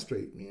in our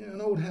street,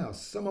 an old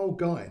house, some old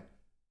guy."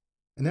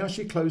 And now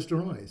she closed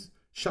her eyes,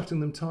 shutting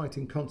them tight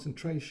in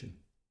concentration.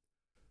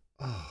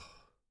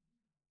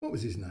 What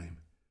was his name?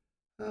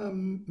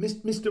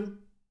 Mr.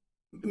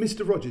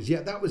 Rogers.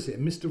 Yeah, that was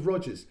him, Mr.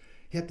 Rogers.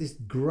 He had this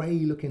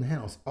grey-looking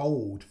house,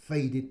 old,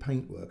 faded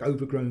paintwork,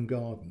 overgrown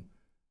garden.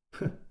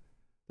 The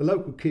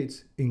local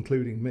kids,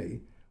 including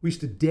me, we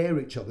used to dare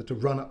each other to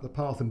run up the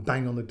path and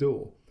bang on the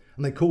door.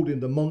 And they called him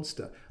the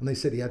monster, and they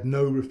said he had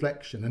no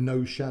reflection and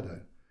no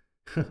shadow.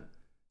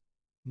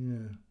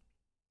 Yeah,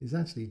 it's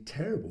actually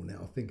terrible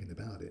now thinking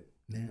about it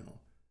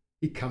now.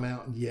 He'd come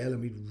out and yell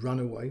and we'd run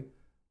away.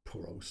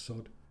 Poor old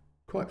sod.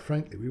 Quite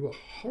frankly, we were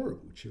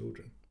horrible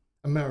children.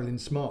 And Marilyn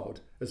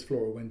smiled as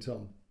Flora went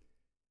on.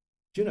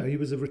 "Do you know, he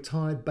was a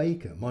retired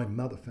baker, my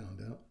mother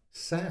found out.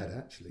 Sad,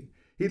 actually.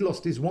 He'd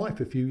lost his wife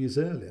a few years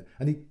earlier,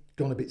 and he'd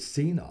gone a bit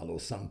senile or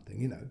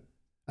something,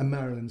 And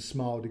Marilyn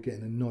smiled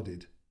again and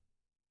nodded.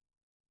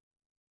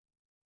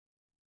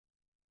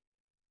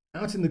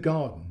 Out in the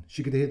garden,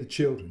 she could hear the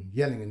children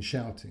yelling and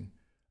shouting,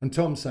 and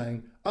Tom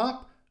saying,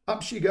 "Up,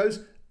 up she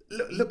goes.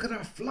 Look at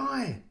her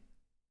fly."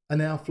 And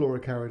now Flora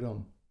carried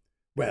on.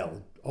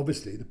 "Well,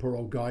 obviously the poor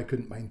old guy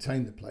couldn't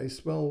maintain the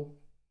place. Well,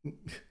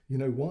 you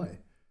know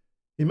why.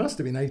 He must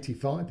have been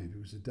 85 if it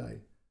was a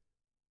day.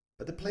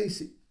 But the place,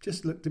 it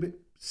just looked a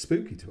bit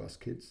spooky to us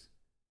kids."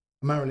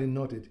 Marilyn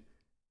nodded.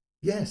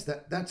 "Yes,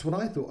 that's what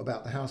I thought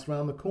about the house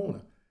round the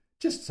corner.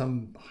 Just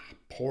some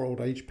poor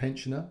old age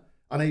pensioner,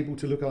 unable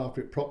to look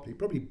after it properly,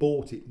 probably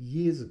bought it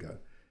years ago.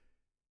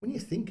 When you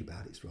think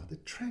about it, it's rather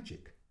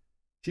tragic."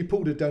 She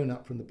pulled a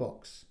donut from the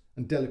box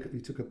and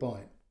delicately took a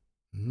bite.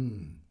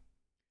 And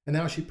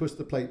now she pushed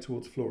the plate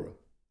towards Flora.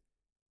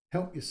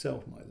 "Help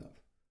yourself, my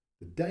love.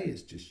 The day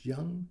is just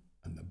young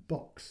and the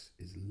box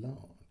is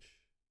large."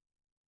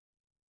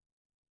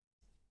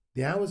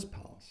 The hours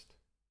passed,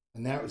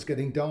 and now it was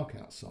getting dark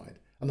outside,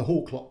 and the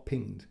hall clock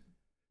pinged.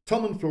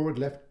 Tom and Flora had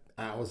left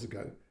hours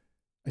ago,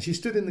 and she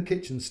stood in the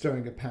kitchen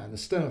stirring a pan, a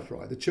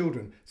stir-fry, the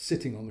children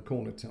sitting on the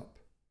corner top.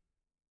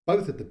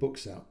 Both had the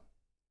books out.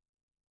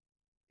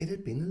 It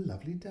had been a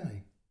lovely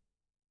day.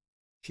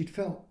 She'd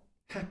felt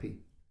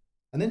happy,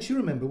 and then she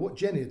remembered what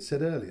Jenny had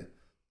said earlier.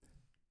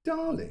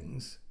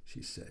 "Darlings,"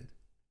 she said,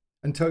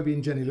 and Toby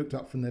and Jenny looked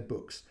up from their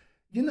books.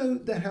 "You know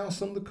the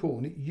house on the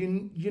corner?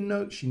 You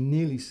know," she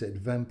nearly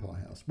said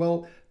vampire house.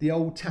 "Well, the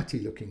old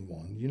tatty-looking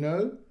one, you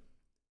know?"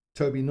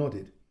 Toby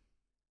nodded.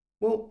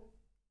 "Well,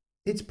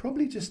 it's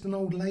probably just an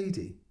old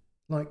lady,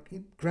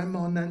 like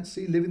Grandma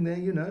Nancy living there,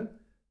 you know.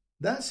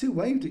 That's who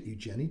waved at you,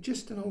 Jenny,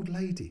 just an old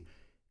lady.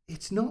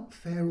 It's not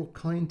fair or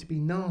kind to be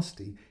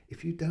nasty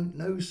if you don't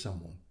know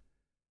someone.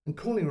 And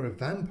calling her a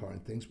vampire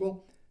and things,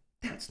 well,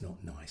 that's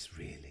not nice,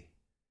 really.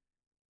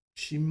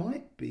 She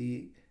might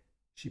be,"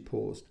 she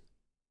paused,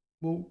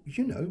 "well,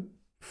 you know,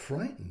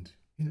 frightened,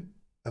 you know,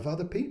 of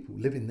other people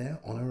living there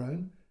on her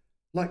own,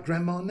 like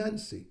Grandma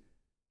Nancy,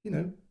 you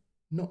know,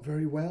 not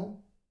very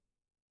well."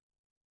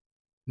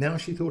 Now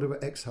she thought of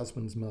her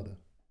ex-husband's mother,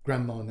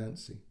 Grandma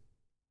Nancy.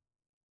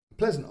 A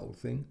pleasant old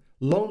thing,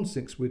 long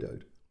since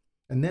widowed,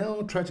 and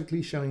now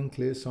tragically showing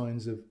clear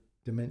signs of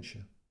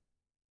dementia.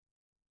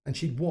 And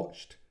she'd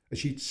watched as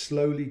she'd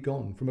slowly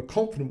gone from a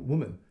confident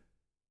woman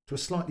to a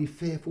slightly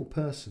fearful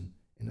person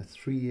in a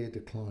 3-year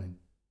decline.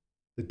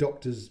 The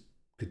doctors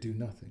could do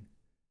nothing.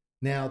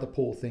 Now the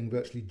poor thing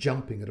virtually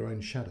jumping at her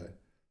own shadow.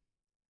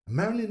 And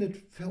Marilyn had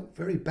felt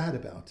very bad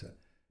about her.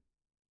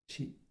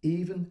 She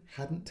even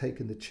hadn't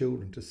taken the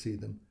children to see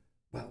them,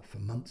 well, for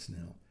months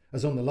now,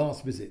 as on the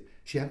last visit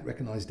she hadn't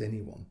recognised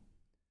anyone.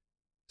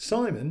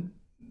 Simon,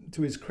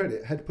 to his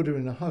credit, had put her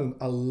in a home,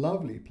 a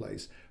lovely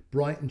place,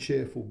 bright and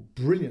cheerful,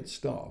 brilliant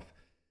staff.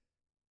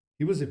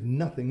 He was, if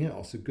nothing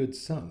else, a good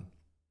son.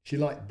 She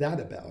liked that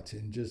about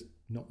him, just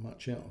not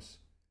much else.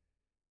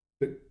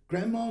 But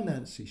Grandma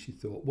Nancy, she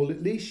thought, well,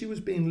 at least she was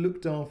being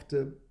looked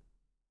after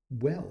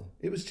well.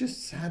 It was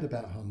just sad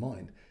about her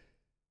mind.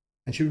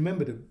 And she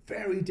remembered a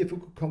very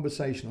difficult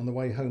conversation on the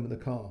way home in the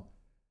car.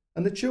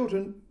 And the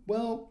children,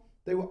 well,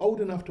 they were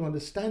old enough to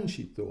understand,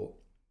 she thought,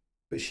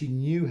 but she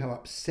knew how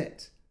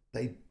upset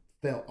they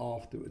felt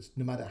afterwards,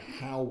 no matter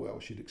how well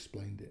she'd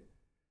explained it.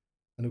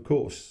 And of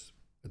course,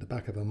 at the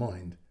back of her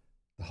mind,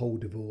 the whole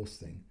divorce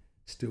thing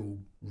still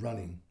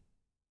running.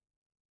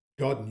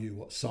 God knew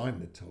what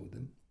Simon had told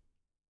them.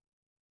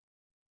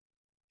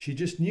 She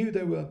just knew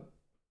they were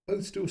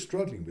both still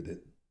struggling with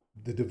it,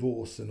 the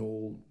divorce and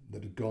all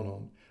that had gone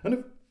on. And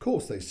of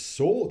course they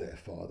saw their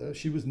father.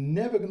 She was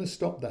never going to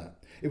stop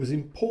that. It was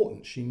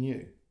important, she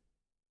knew.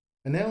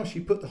 And now she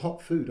put the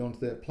hot food onto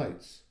their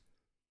plates.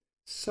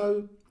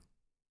 "So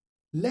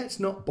let's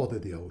not bother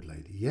the old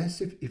lady,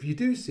 yes? If you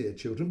do see her,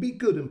 children, be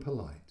good and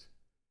polite."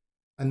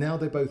 And now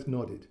they both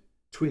nodded,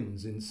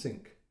 twins in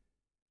sync.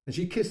 And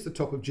she kissed the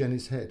top of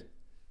Jenny's head.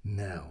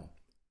 "Now,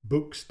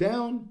 books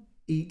down,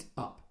 eat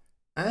up.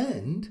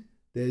 And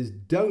there's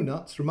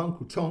doughnuts from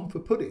Uncle Tom for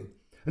pudding."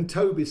 And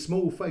Toby's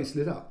small face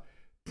lit up.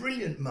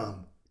 "Brilliant,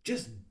 Mum,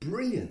 just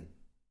brilliant."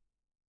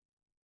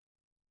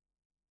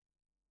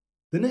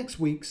 The next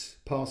weeks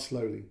passed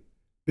slowly,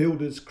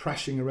 builders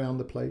crashing around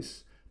the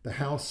place, the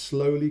house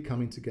slowly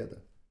coming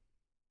together.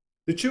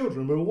 The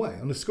children were away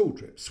on a school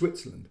trip,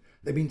 Switzerland.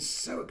 They'd been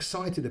so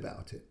excited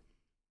about it.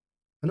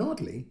 And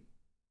oddly,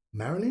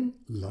 Marilyn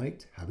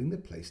liked having the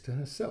place to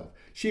herself.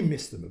 She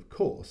missed them, of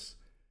course,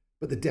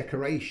 but the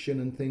decoration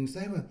and things,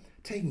 they were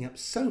taking up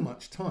so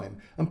much time.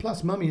 And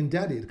plus, Mummy and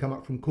Daddy had come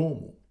up from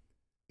Cornwall.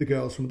 The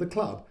girls from the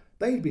club,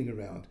 they'd been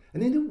around.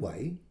 And in a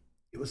way,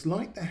 it was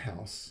like the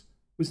house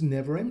was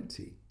never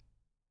empty.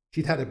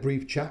 She'd had a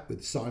brief chat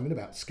with Simon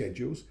about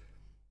schedules.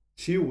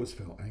 She always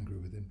felt angry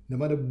with him, no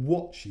matter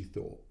what she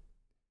thought.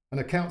 And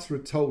a counsellor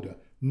had told her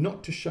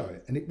not to show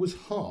it, and it was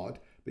hard,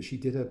 but she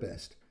did her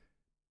best.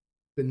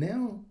 But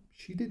now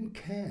she didn't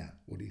care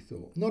what he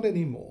thought, not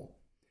anymore.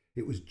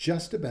 It was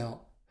just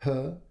about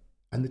her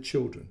and the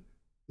children.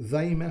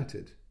 They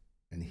mattered,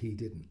 and he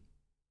didn't.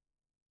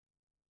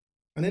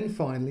 And then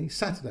finally,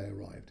 Saturday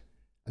arrived,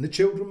 and the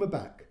children were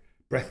back,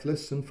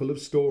 breathless and full of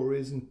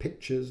stories and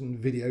pictures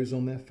and videos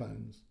on their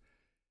phones.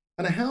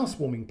 And a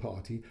housewarming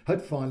party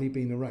had finally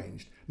been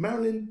arranged.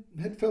 Marilyn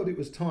had felt it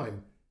was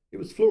time. It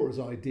was Flora's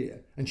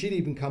idea, and she'd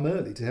even come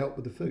early to help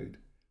with the food,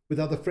 with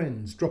other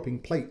friends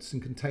dropping plates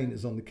and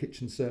containers on the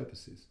kitchen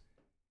surfaces.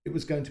 It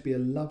was going to be a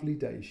lovely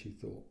day, she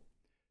thought.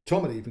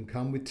 Tom had even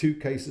come with 2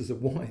 cases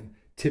of wine,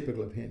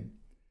 typical of him.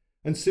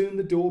 And soon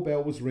the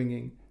doorbell was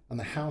ringing and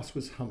the house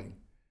was humming.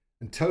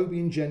 And Toby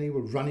and Jenny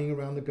were running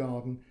around the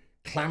garden,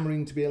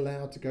 clamouring to be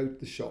allowed to go to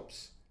the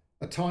shops,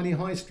 a tiny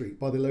high street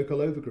by the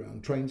local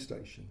overground train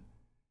station.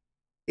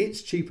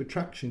 Its chief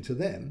attraction to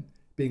them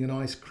being an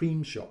ice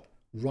cream shop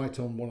right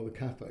on one of the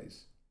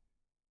cafes.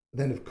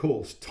 Then, of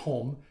course,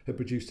 Tom had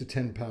produced a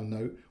 £10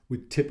 note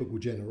with typical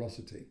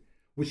generosity,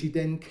 which he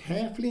then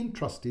carefully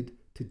entrusted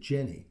to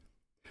Jenny.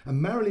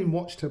 And Marilyn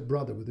watched her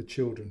brother with the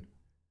children.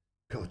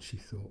 God, she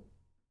thought,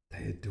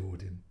 they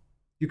adored him.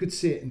 You could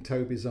see it in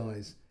Toby's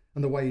eyes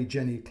and the way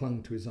Jenny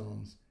clung to his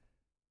arms.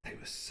 They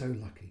were so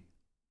lucky.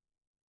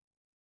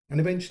 And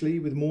eventually,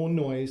 with more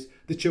noise,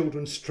 the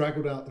children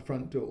straggled out the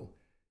front door.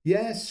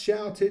 Yes,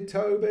 shouted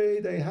Toby,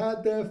 they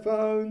had their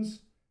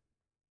phones.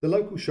 The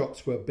local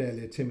shops were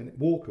barely a 10-minute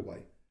walk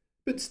away,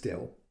 but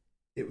still,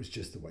 it was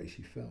just the way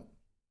she felt.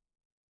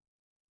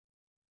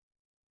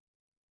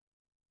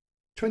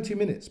 20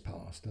 minutes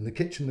passed, and the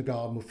kitchen and the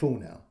garden were full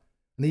now,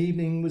 and the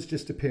evening was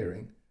just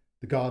appearing,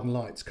 the garden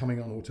lights coming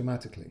on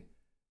automatically,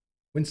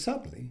 when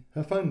suddenly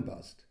her phone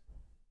buzzed.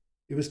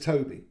 It was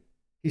Toby.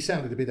 He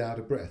sounded a bit out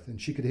of breath,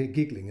 and she could hear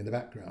giggling in the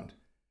background.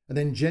 And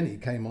then Jenny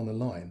came on the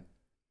line.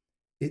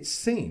 It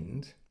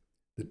seemed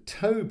that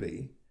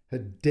Toby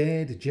had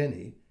dared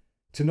Jenny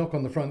to knock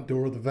on the front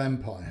door of the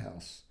vampire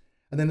house.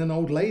 And then an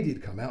old lady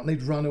had come out and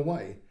they'd run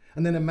away.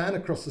 And then a man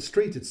across the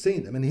street had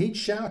seen them and he'd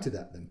shouted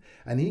at them.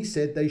 And he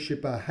said they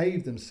should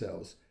behave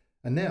themselves.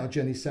 And now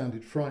Jenny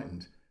sounded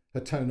frightened, her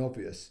tone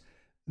obvious.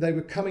 They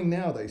were coming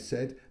now, they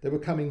said. They were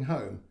coming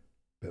home.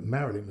 But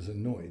Marilyn was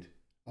annoyed.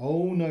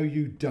 Oh, no,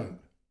 you don't.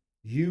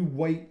 You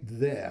wait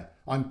there.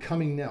 I'm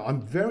coming now.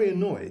 I'm very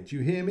annoyed. Do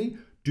you hear me?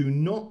 Do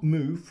not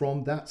move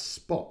from that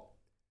spot.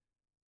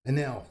 And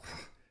now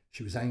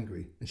she was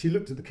angry, and she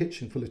looked at the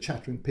kitchen full of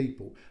chattering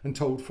people and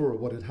told Flora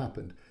what had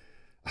happened.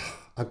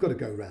 I've got to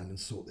go round and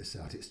sort this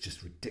out. It's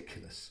just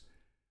ridiculous.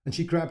 And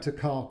she grabbed her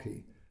car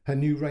key, her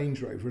new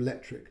Range Rover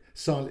electric,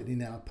 silently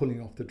now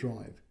pulling off the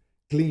drive,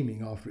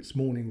 gleaming after its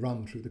morning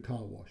run through the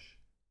car wash.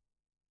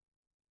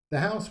 The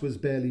house was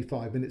barely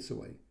 5 minutes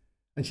away,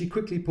 and she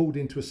quickly pulled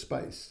into a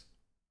space.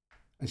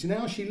 And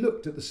now she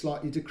looked at the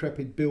slightly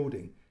decrepit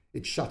building,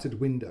 its shuttered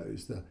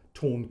windows, the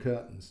torn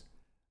curtains,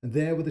 and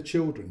there were the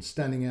children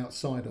standing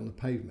outside on the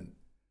pavement.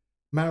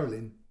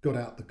 Marilyn got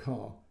out the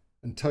car,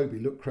 and Toby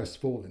looked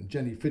crestfallen,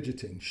 Jenny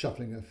fidgeting,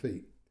 shuffling her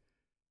feet.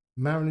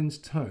 Marilyn's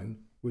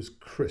tone was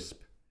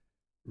crisp.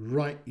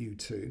 Right, you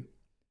two.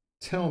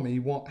 Tell me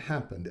what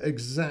happened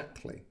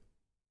exactly.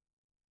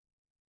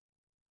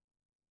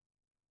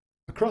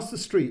 Across the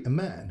street, a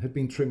man had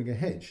been trimming a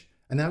hedge,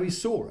 and now he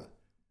saw her,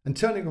 and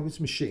turning off his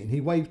machine,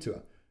 he waved to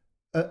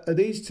her. Are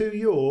these two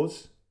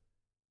yours?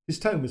 His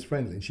tone was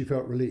friendly, and she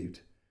felt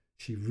relieved.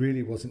 She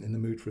really wasn't in the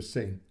mood for a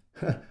scene.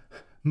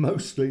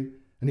 Mostly.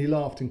 And he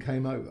laughed and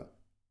came over.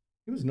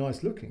 He was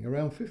nice looking,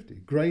 around 50,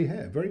 grey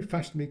hair, very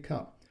fashionably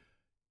cut.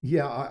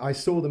 Yeah, I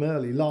saw them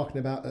early, larking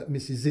about at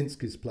Mrs.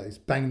 Zinsky's place,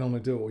 banging on the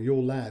door,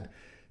 your lad,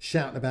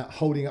 shouting about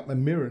holding up a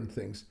mirror and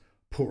things.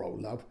 Poor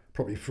old love,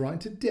 probably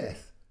frightened to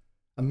death.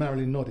 And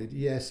Marilyn nodded.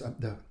 Yes,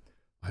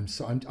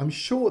 I'm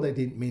sure they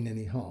didn't mean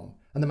any harm.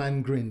 And the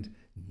man grinned.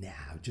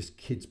 Now, just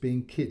kids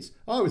being kids.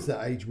 I was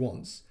that age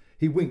once.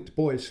 He winked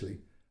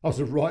boyishly. I was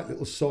a right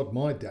little sod,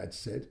 my dad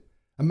said.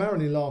 And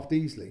Marilyn laughed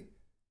easily.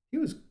 He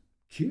was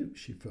cute,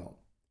 she felt.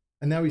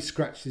 And now he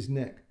scratched his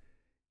neck.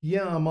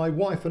 Yeah, my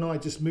wife and I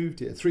just moved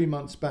here 3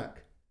 months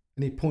back.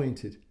 And he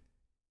pointed.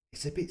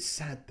 It's a bit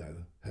sad,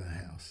 though, her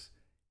house.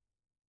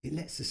 It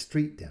lets the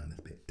street down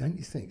a bit, don't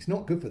you think? It's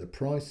not good for the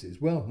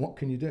prices. Well, what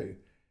can you do?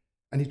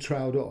 And he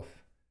trailed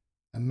off.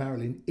 And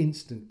Marilyn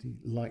instantly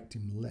liked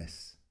him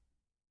less.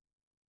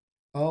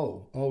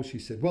 Oh, she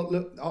said. Well,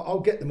 look,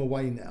 I'll get them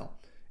away now.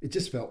 It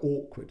just felt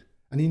awkward.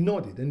 And he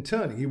nodded, and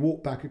turning, he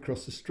walked back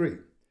across the street.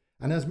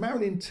 And as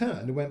Marilyn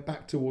turned and went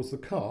back towards the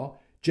car,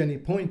 Jenny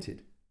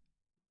pointed.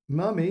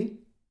 Mummy.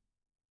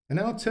 And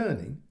now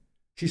turning,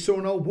 she saw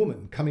an old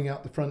woman coming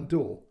out the front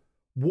door,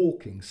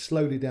 walking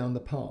slowly down the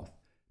path.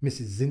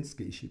 Mrs.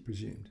 Zinsky, she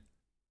presumed.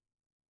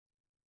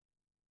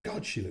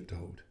 God, she looked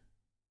old.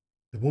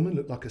 The woman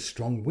looked like a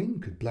strong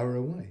wind could blow her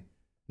away.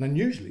 And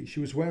unusually,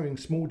 she was wearing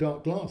small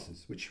dark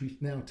glasses, which she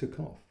now took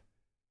off.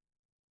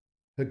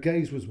 Her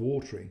gaze was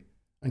watery,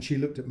 and she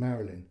looked at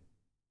Marilyn.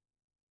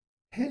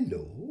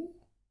 Hello?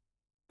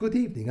 Good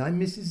evening, I'm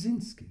Mrs.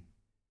 Zinsky.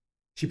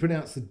 She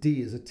pronounced the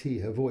D as a T,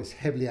 her voice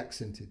heavily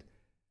accented.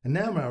 And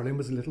now Marilyn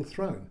was a little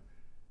thrown.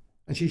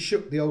 And she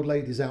shook the old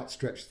lady's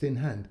outstretched thin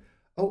hand.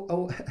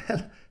 Oh,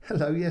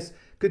 hello, yes,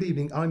 good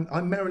evening.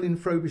 I'm Marilyn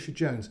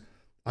Frobisher-Jones.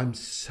 I'm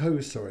so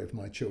sorry if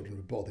my children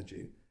have bothered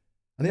you.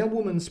 And the old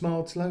woman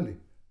smiled slowly.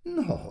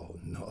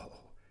 No,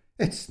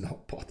 it's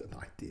not bothered,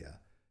 my dear.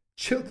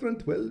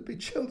 Children will be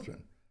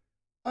children.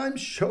 I'm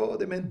sure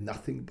they meant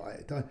nothing by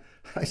it.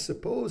 I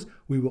suppose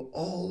we were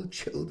all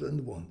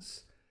children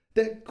once.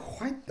 They're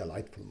quite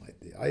delightful, my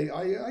dear.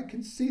 I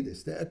can see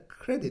this. They're a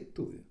credit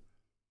to you.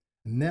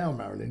 And now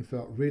Marilyn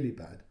felt really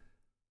bad.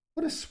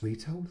 What a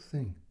sweet old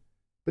thing.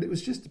 But it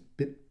was just a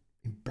bit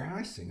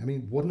embarrassing. I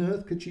mean, what on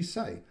earth could she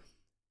say?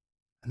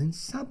 And then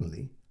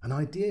suddenly an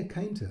idea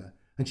came to her,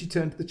 and she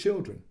turned to the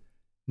children.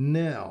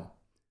 Now,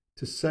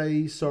 to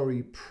say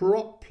sorry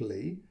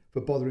properly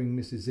for bothering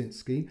Mrs.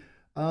 Zinsky,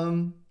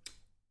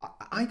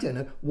 I don't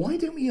know. Why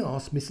don't we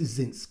ask Mrs.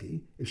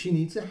 Zinsky if she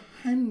needs a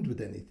hand with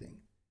anything?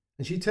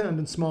 And she turned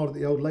and smiled at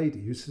the old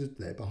lady who stood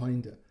there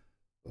behind her.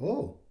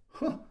 Oh,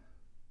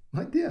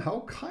 my dear,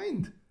 how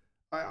kind.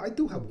 I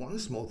do have one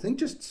small thing,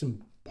 just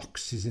some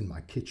boxes in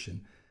my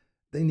kitchen.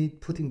 They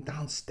need putting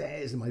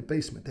downstairs in my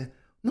basement. They're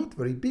not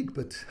very big,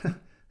 but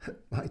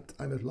My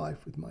time of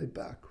life with my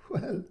back.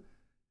 Well,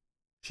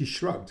 she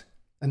shrugged,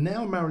 and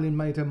now Marilyn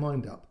made her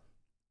mind up.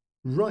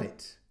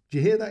 Right, do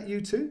you hear that,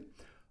 you two?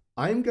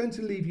 I'm going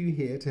to leave you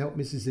here to help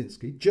Mrs.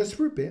 Zinsky just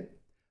for a bit,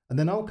 and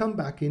then I'll come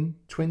back in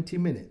 20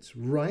 minutes,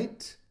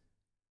 right?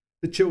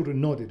 The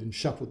children nodded and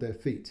shuffled their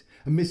feet,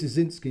 and Mrs.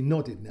 Zinsky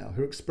nodded now,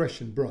 her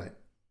expression bright.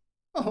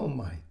 Oh,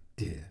 my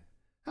dear,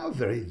 how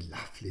very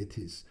lovely it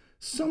is.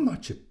 So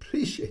much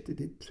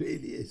appreciated it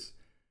really is.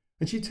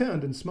 And she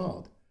turned and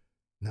smiled.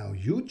 Now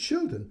you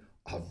children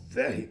are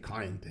very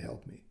kind to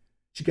help me.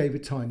 She gave a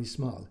tiny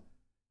smile.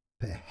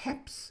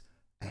 Perhaps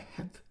I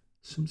have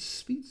some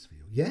sweets for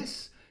you.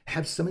 Yes, I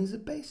have some in the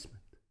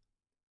basement.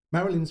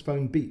 Marilyn's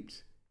phone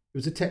beeped. It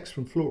was a text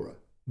from Flora.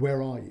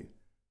 Where are you?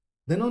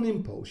 Then on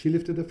impulse, she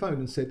lifted her phone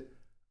and said,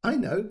 I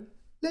know,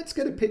 let's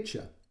get a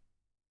picture.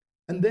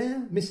 And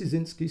there Mrs.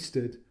 Zinsky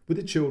stood with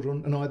the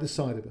children on either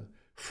side of her,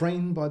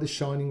 framed by the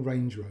shining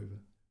Range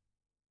Rover.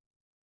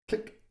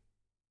 Click.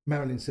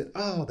 Marilyn said,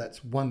 oh,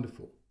 that's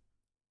wonderful.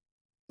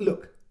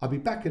 Look, I'll be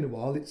back in a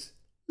while. It's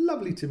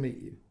lovely to meet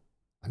you.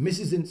 And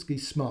Mrs. Zinsky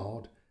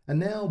smiled and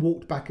now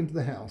walked back into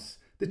the house,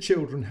 the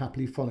children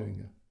happily following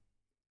her.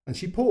 And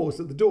she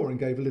paused at the door and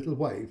gave a little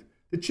wave,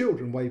 the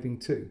children waving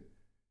too.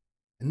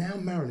 And now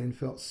Marilyn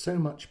felt so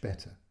much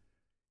better.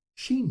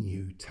 She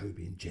knew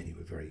Toby and Jenny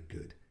were very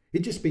good.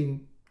 It'd just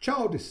been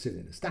childish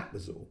silliness, that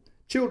was all.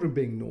 Children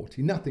being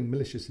naughty, nothing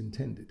malicious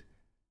intended.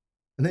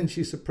 And then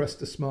she suppressed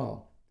a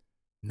smile.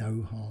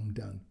 No harm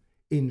done.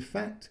 In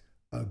fact,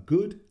 a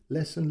good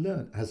lesson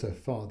learnt, as her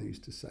father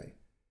used to say.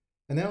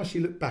 And now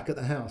she looked back at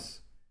the house.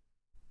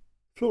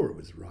 Flora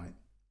was right.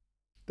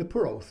 The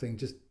poor old thing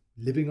just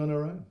living on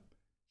her own.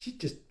 She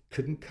just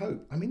couldn't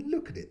cope. I mean,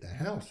 look at it. The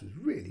house was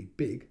really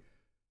big.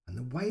 And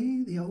the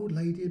way the old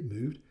lady had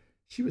moved,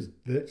 she was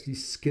virtually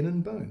skin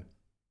and bone.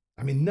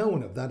 I mean, no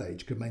one of that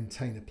age could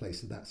maintain a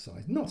place of that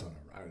size, not on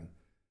her own.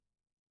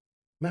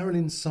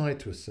 Marilyn sighed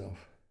to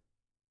herself.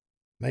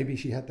 Maybe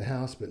she had the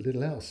house but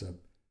little else, a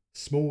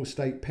small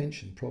state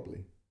pension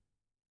probably.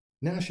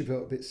 Now she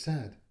felt a bit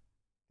sad.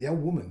 The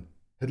old woman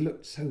had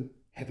looked so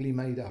heavily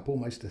made up,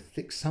 almost a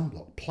thick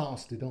sunblock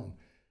plastered on,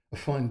 a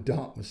fine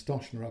dark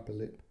moustache on her upper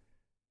lip.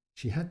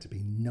 She had to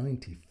be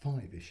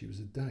 95 if she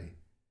was a day.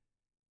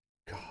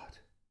 God,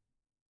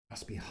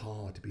 must be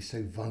hard to be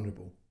so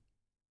vulnerable.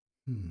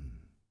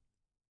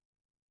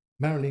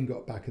 Marilyn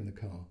got back in the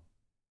car.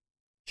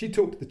 She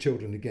talked to the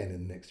children again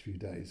in the next few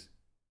days.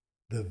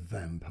 The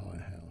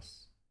vampire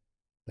house.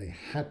 They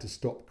had to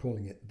stop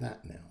calling it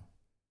that now.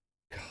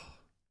 God,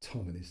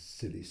 Tom and his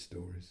silly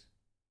stories.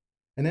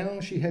 And now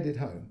she headed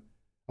home.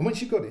 And when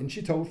she got in,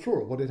 she told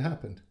Flora what had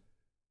happened.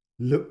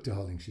 Look,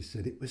 darling, she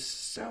said, it was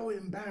so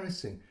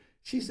embarrassing.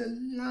 She's a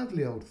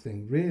lovely old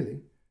thing,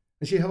 really.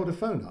 And she held her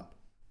phone up.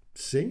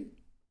 See?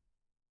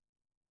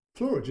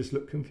 Flora just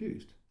looked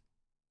confused.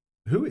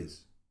 Who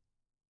is?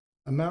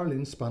 And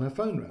Marilyn spun her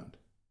phone round.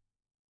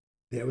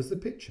 There was the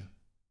picture.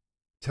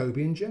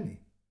 Toby and Jenny,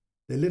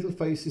 their little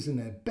faces and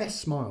their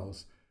best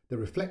smiles, their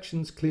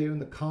reflections clear in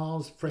the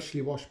car's freshly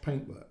washed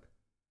paintwork.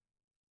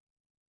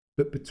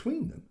 But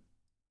between them,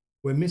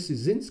 where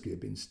Mrs. Zinsky had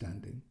been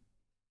standing,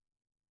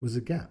 was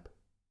a gap.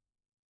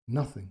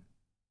 Nothing.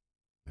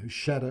 No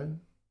shadow,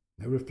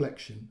 no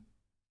reflection,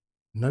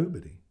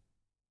 nobody.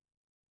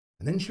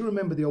 And then she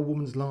remembered the old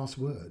woman's last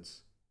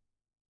words,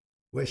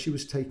 where she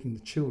was taking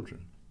the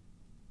children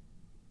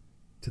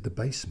to the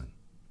basement.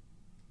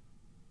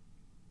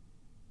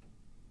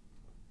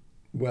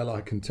 Well,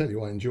 I can tell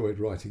you I enjoyed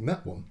writing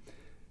that one.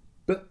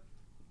 But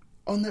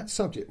on that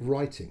subject,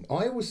 writing,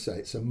 I always say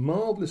it's a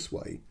marvellous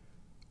way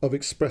of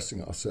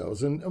expressing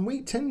ourselves. And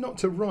we tend not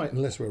to write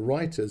unless we're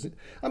writers.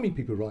 I mean,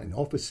 people write in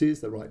offices,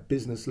 they write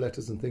business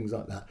letters and things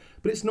like that.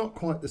 But it's not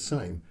quite the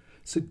same.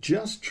 So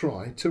just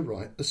try to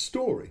write a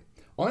story.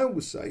 I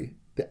always say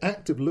the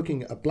act of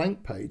looking at a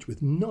blank page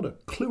with not a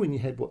clue in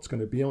your head what's going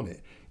to be on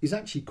it is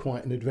actually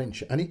quite an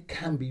adventure. And it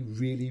can be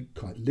really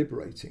quite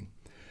liberating.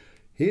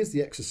 Here's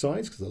the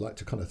exercise, because I like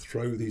to kind of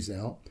throw these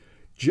out.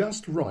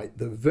 Just write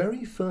the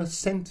very first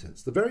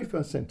sentence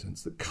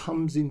that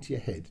comes into your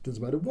head. It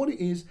doesn't matter what it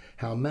is,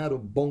 how mad or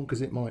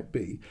bonkers it might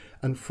be.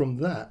 And from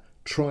that,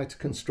 try to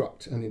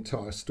construct an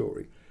entire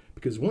story.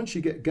 Because once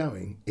you get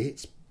going,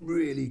 it's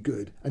really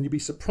good. And you'll be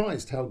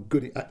surprised how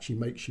good it actually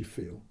makes you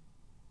feel.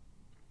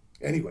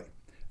 Anyway,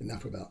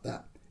 enough about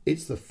that.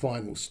 It's the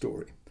final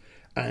story.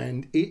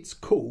 And it's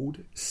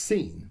called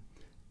Scene.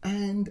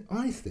 And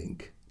I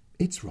think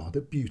it's rather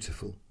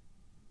beautiful.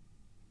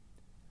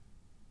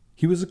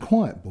 He was a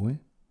quiet boy.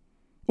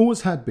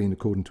 Always had been,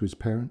 according to his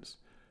parents.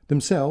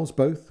 Themselves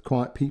both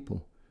quiet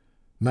people.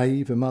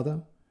 Maeve, a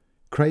mother,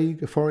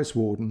 Craig, a forest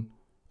warden,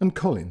 and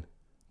Colin,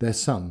 their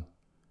son.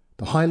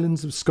 The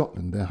Highlands of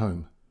Scotland, their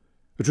home.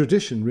 A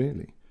tradition,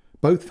 really.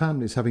 Both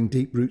families having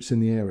deep roots in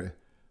the area.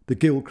 The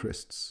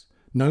Gilchrists,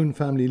 known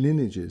family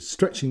lineages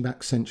stretching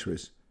back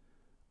centuries.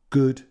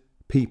 Good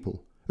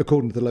people,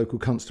 according to the local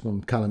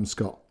constable, Callum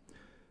Scott.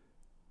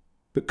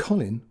 But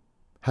Colin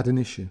had an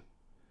issue,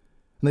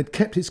 and they'd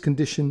kept his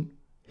condition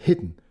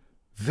hidden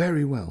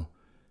very well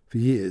for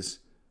years,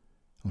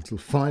 until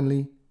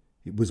finally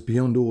it was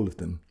beyond all of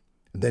them.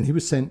 And then he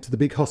was sent to the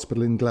big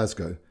hospital in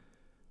Glasgow.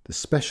 The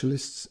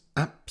specialists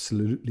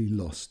absolutely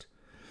lost.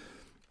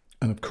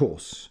 And of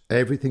course,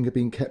 everything had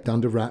been kept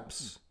under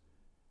wraps.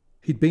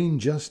 He'd been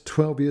just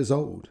 12 years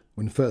old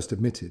when first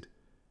admitted,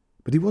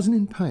 but he wasn't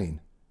in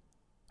pain,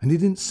 and he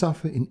didn't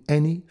suffer in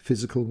any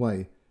physical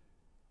way.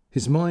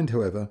 His mind,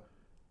 however,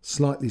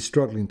 slightly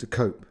struggling to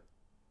cope.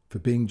 For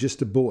being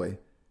just a boy,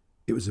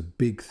 it was a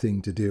big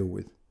thing to deal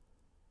with.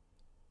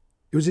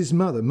 It was his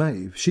mother,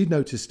 Maeve. She'd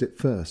noticed it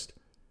first.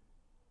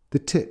 The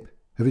tip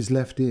of his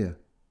left ear,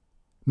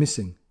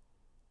 missing.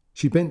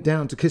 She bent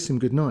down to kiss him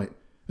goodnight,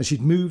 and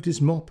she'd moved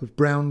his mop of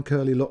brown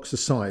curly locks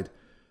aside,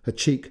 her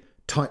cheek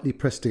tightly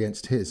pressed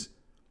against his.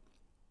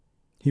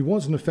 He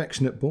was an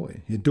affectionate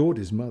boy. He adored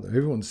his mother.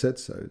 Everyone said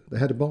so. They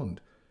had a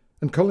bond.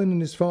 And Colin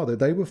and his father,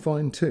 they were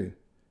fine too.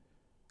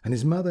 And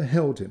his mother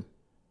held him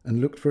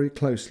and looked very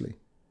closely.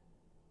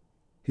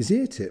 His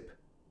ear tip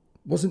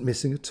wasn't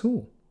missing at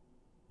all.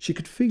 She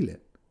could feel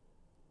it.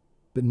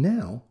 But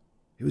now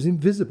it was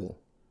invisible.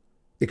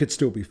 It could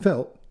still be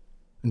felt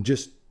and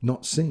just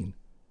not seen.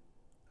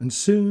 And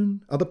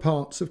soon other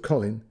parts of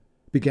Colin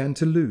began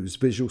to lose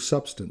visual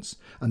substance,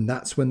 and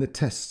that's when the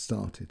tests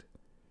started.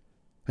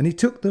 And he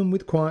took them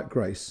with quiet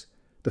grace,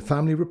 the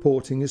family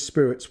reporting his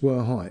spirits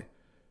were high.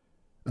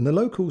 And the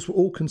locals were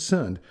all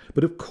concerned,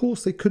 but of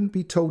course they couldn't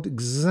be told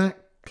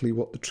exactly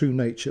what the true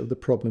nature of the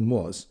problem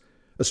was.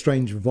 A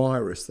strange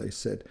virus, they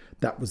said.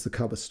 That was the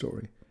cover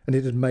story, and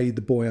it had made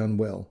the boy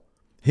unwell,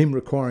 him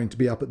requiring to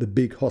be up at the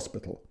big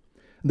hospital.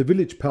 And the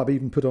village pub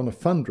even put on a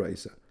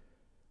fundraiser.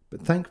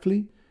 But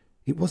thankfully,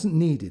 it wasn't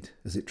needed,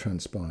 as it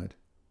transpired.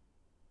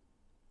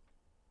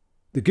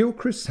 The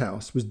Gilchrist's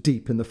house was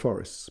deep in the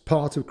forests,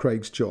 part of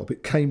Craig's job.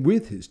 It came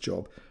with his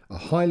job, a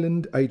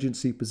Highland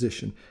Agency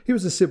position. He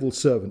was a civil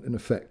servant, in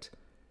effect.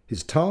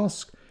 His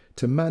task,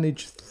 to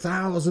manage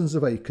thousands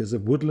of acres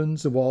of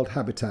woodlands and wild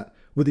habitat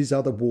with his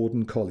other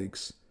warden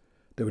colleagues.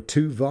 There were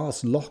 2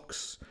 vast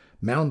lochs,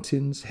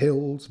 mountains,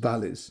 hills,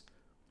 valleys.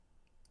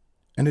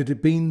 And it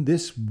had been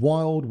this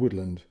wild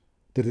woodland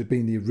that had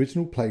been the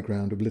original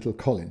playground of little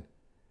Colin,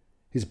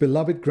 his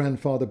beloved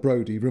grandfather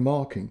Brodie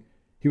remarking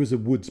he was a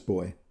woods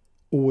boy,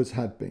 always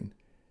had been,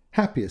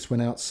 happiest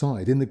when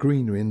outside, in the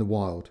greenery in the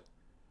wild,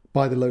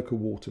 by the local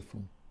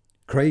waterfall.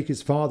 Craig,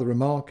 his father,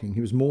 remarking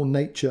he was more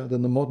nature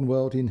than the modern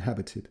world he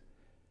inhabited,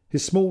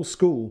 his small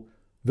school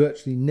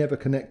virtually never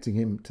connecting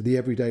him to the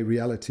everyday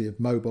reality of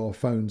mobile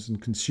phones and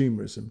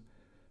consumerism,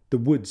 the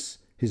woods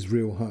his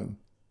real home.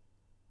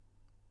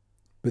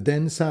 But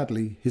then,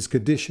 sadly, his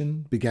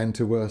condition began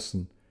to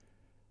worsen.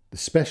 The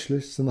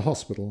specialists and the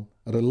hospital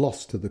at a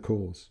loss to the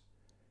cause.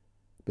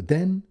 But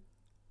then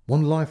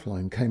one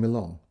lifeline came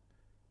along,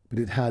 but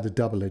it had a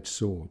double-edged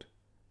sword.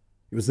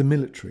 It was the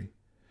military.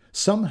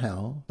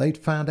 Somehow they'd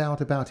found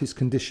out about his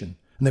condition,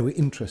 and they were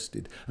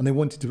interested, and they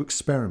wanted to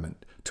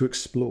experiment, to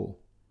explore.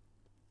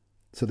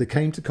 So they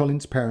came to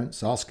Colin's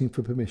parents asking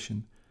for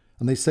permission,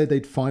 and they said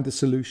they'd find a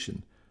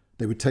solution.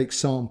 They would take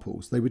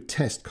samples, they would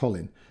test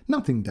Colin.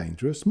 Nothing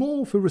dangerous,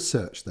 more for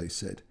research, they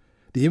said.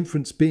 The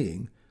inference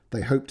being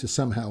they hoped to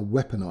somehow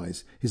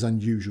weaponise his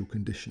unusual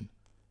condition.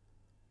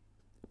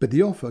 But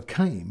the offer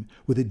came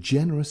with a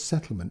generous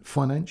settlement,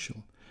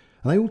 financial,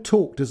 and they all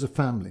talked as a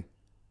family.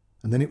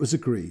 And then it was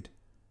agreed,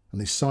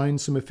 and they signed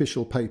some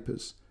official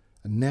papers,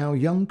 and now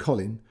young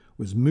Colin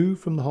was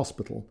moved from the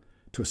hospital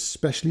to a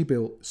specially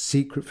built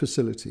secret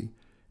facility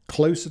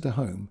closer to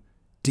home,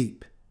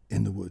 deep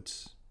in the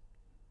woods.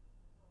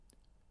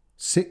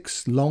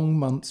 6 long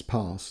months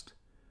passed,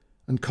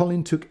 and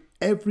Colin took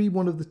every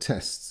one of the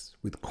tests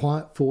with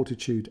quiet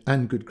fortitude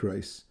and good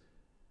grace.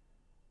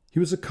 He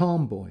was a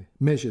calm boy,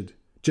 measured,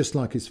 just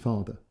like his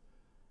father.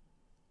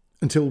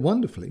 Until,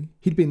 wonderfully,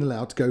 he'd been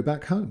allowed to go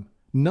back home,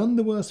 none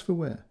the worse for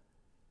wear.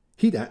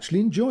 He'd actually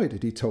enjoyed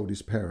it, he told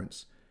his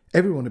parents.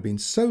 Everyone had been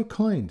so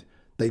kind.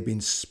 They'd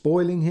been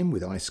spoiling him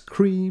with ice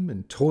cream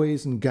and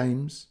toys and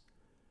games.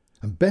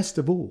 And best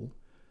of all,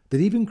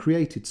 they'd even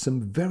created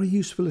some very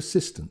useful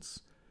assistants,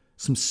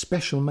 some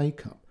special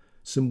makeup,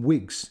 some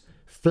wigs,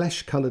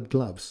 flesh-coloured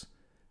gloves,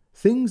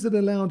 things that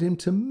allowed him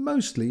to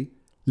mostly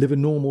live a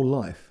normal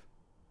life,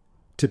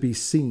 to be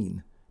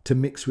seen, to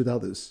mix with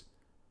others.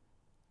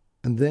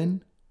 And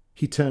then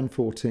he turned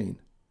 14.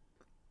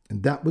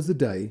 And that was the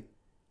day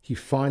he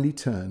finally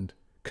turned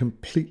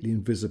completely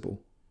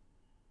invisible.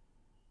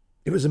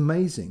 It was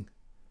amazing.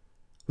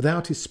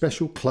 Without his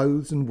special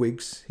clothes and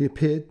wigs, he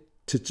appeared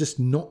to just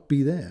not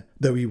be there,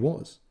 though he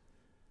was.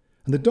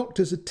 And the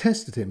doctors had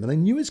tested him, and they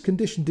knew his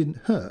condition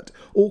didn't hurt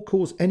or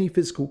cause any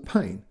physical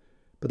pain,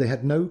 but they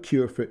had no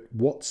cure for it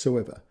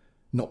whatsoever,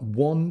 not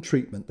one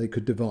treatment they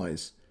could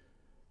devise.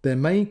 Their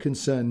main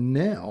concern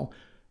now,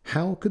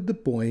 how could the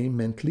boy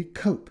mentally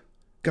cope,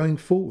 going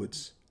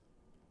forwards?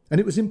 And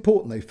it was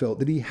important, they felt,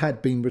 that he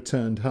had been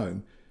returned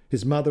home,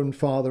 his mother and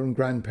father and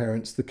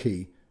grandparents the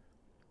key.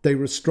 They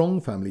were a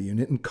strong family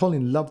unit, and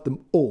Colin loved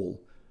them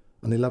all,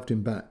 and they loved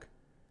him back.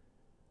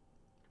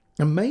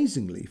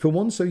 Amazingly, for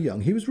one so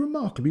young, he was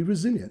remarkably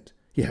resilient.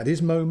 He had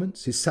his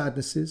moments, his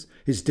sadnesses,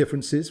 his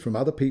differences from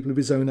other people of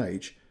his own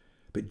age,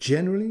 but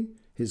generally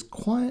his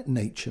quiet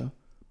nature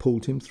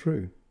pulled him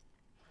through.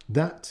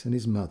 That and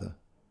his mother,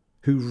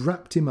 who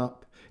wrapped him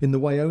up in the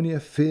way only a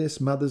fierce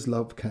mother's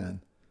love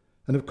can.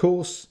 And of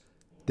course,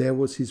 there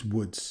was his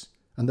woods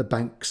and the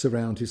banks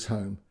around his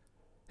home,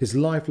 his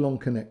lifelong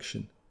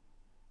connection.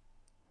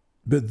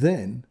 But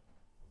then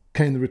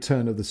came the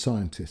return of the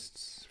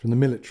scientists from the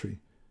military,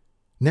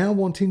 now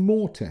wanting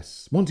more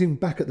tests, wanting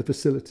back at the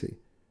facility.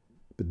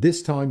 But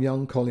this time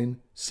young Colin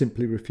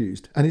simply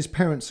refused, and his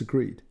parents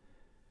agreed.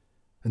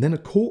 And then a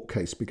court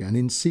case began,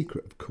 in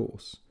secret, of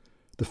course.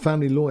 The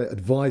family lawyer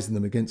advising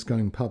them against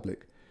going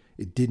public.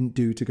 It didn't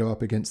do to go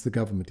up against the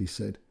government, he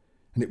said,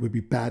 and it would be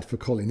bad for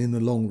Colin in the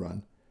long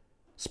run,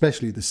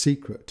 especially the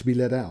secret to be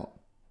let out.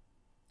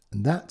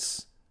 And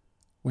that's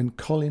when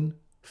Colin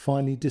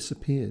finally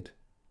disappeared.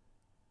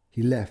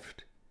 He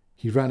left,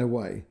 he ran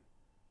away,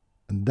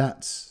 and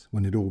that's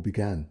when it all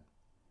began.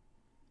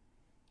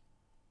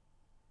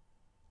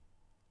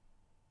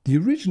 The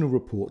original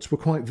reports were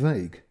quite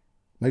vague,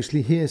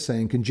 mostly hearsay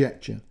and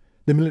conjecture,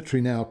 the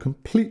military now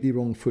completely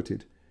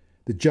wrong-footed,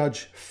 the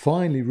judge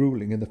finally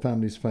ruling in the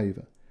family's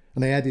favour,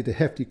 and they added a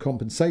hefty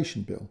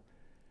compensation bill.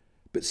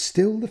 But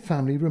still the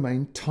family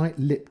remained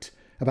tight-lipped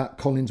about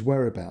Colin's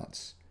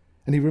whereabouts,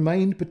 and he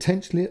remained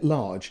potentially at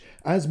large,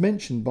 as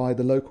mentioned by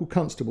the local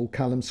constable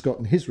Callum Scott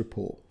in his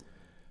report.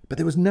 But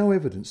there was no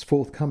evidence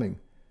forthcoming,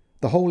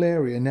 the whole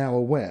area now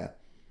aware.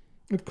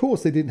 Of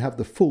course they didn't have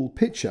the full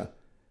picture,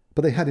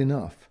 but they had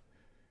enough.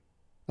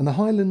 And the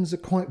Highlands are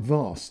quite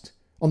vast,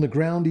 on the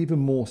ground even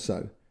more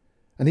so,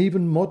 and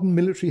even modern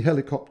military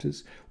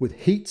helicopters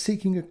with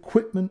heat-seeking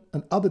equipment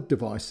and other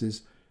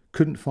devices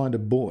couldn't find a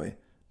boy,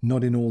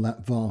 not in all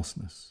that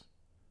vastness.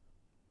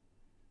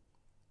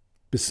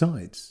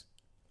 Besides,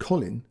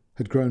 Colin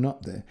had grown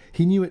up there.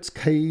 He knew its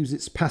caves,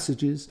 its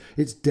passages,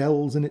 its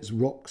dells and its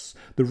rocks,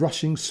 the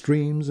rushing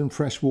streams and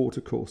fresh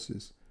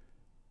watercourses.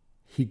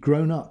 He'd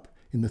grown up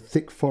in the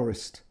thick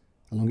forest,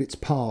 along its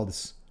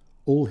paths,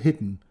 all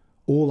hidden,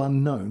 all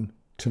unknown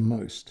to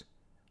most.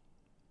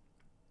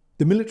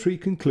 The military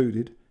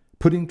concluded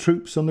putting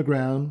troops on the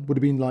ground would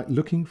have been like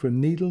looking for a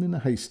needle in a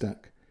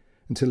haystack,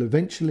 until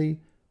eventually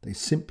they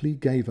simply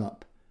gave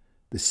up,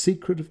 the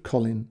secret of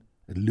Colin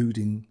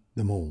eluding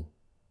them all.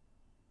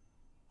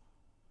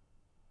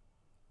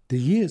 The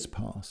years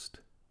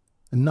passed,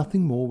 and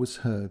nothing more was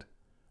heard,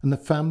 and the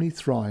family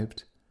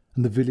thrived,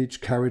 and the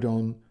village carried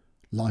on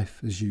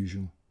life as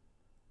usual.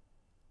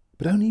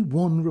 But only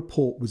one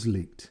report was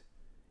leaked.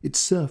 It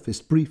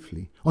surfaced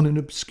briefly on an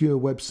obscure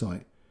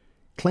website,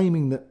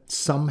 claiming that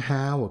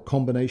somehow a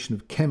combination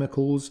of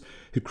chemicals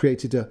had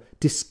created a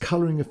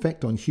discolouring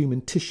effect on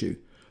human tissue,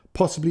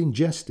 possibly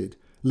ingested,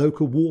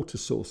 local water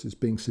sources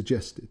being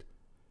suggested.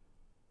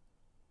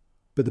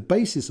 But the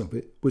basis of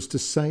it was to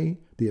say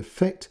the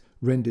effect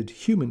rendered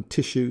human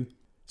tissue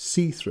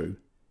see-through,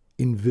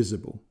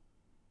 invisible.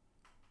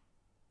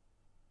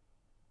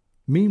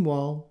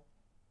 Meanwhile,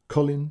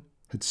 Colin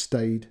had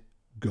stayed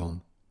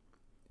gone,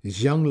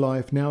 his young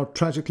life now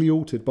tragically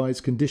altered by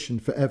his condition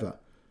forever.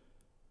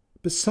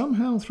 But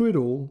somehow through it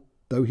all,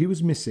 though he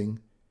was missing,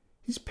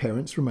 his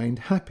parents remained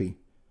happy,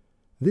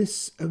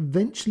 this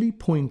eventually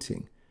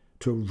pointing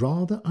to a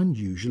rather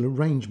unusual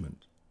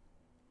arrangement.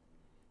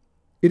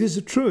 It is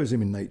a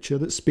truism in nature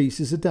that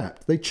species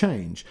adapt, they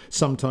change,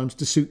 sometimes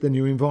to suit their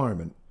new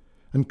environment.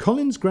 And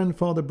Colin's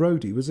grandfather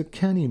Brodie was a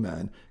canny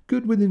man,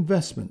 good with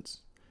investments,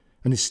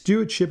 and his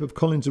stewardship of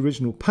Colin's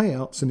original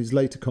payouts and his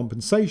later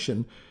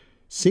compensation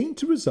seemed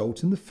to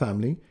result in the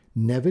family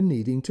never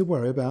needing to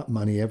worry about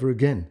money ever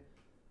again.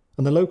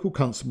 And the local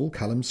constable,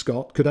 Callum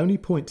Scott, could only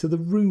point to the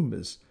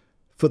rumours,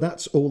 for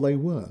that's all they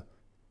were.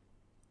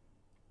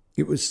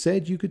 It was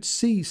said you could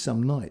see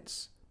some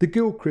nights the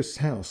Gilchrist's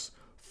house,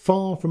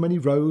 far from any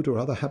road or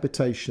other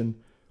habitation,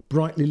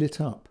 brightly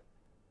lit up,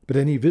 but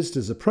any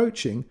visitors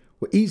approaching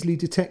were easily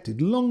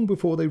detected long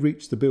before they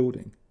reached the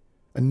building.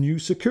 A new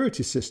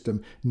security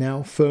system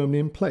now firmly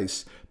in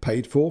place,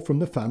 paid for from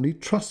the family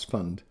trust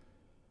fund.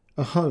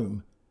 A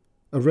home,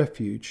 a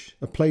refuge,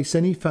 a place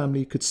any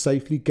family could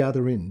safely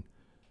gather in,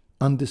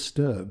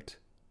 undisturbed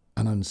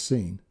and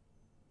unseen.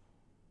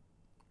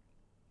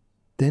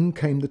 Then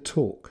came the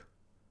talk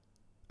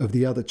of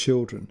the other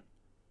children,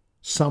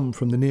 some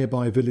from the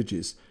nearby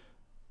villages.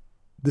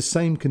 The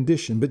same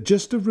condition, but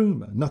just a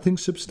rumour, nothing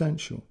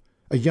substantial.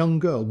 A young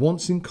girl,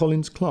 once in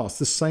Colin's class,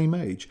 the same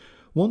age,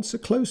 once a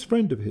close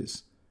friend of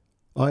his,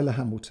 Isla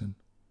Hamilton.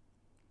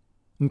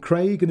 And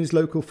Craig and his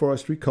local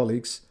forestry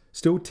colleagues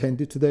still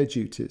tended to their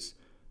duties,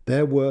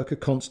 their work a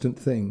constant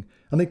thing,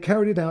 and they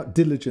carried it out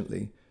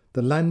diligently,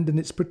 the land and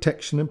its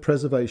protection and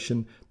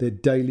preservation their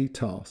daily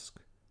task.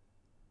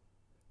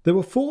 There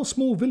were 4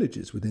 small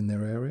villages within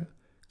their area,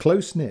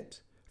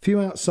 close-knit, few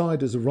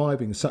outsiders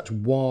arriving in such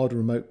wild,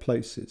 remote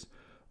places,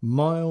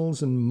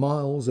 miles and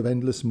miles of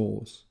endless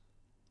moors.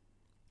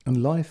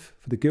 And life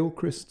for the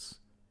Gilchrists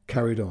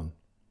carried on.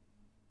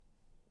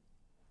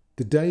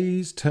 The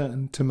days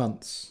turned to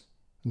months,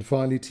 and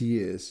finally to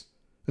years,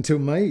 until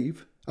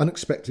Maeve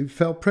unexpectedly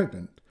fell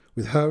pregnant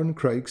with her and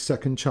Craig's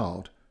second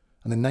child,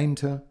 and they named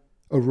her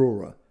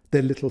Aurora,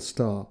 their little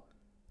star,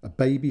 a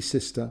baby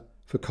sister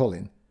for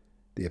Colin,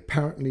 the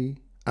apparently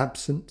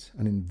absent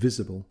and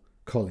invisible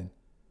Colin.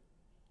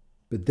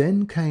 But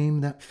then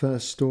came that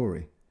first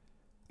story.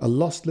 A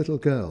lost little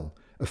girl,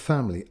 a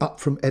family up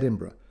from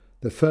Edinburgh,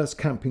 their first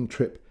camping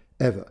trip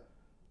ever,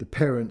 the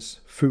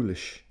parents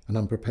foolish and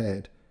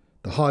unprepared,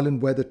 the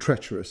Highland weather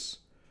treacherous.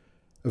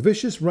 A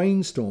vicious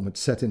rainstorm had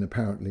set in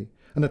apparently,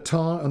 and a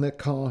tyre on their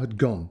car had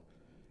gone,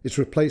 its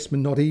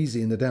replacement not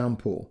easy in the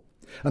downpour.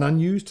 And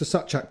unused to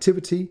such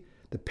activity,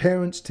 the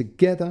parents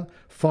together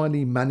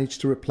finally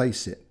managed to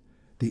replace it,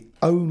 the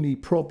only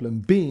problem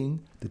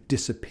being the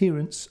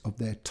disappearance of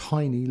their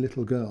tiny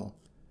little girl.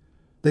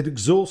 They'd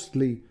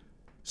exhaustively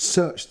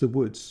searched the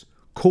woods,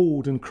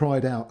 called and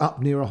cried out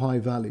up near a high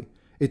valley,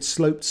 its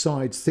sloped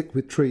sides thick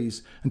with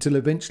trees, until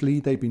eventually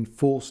they'd been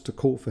forced to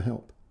call for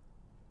help.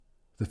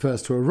 The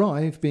first to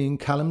arrive being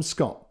Callum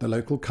Scott, the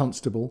local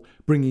constable,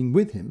 bringing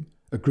with him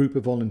a group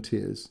of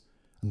volunteers,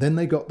 and then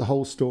they got the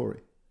whole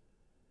story.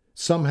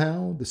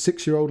 Somehow the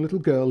 6-year-old little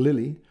girl,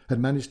 Lily, had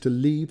managed to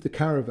leave the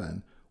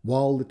caravan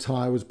while the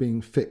tyre was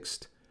being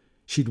fixed.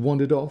 She'd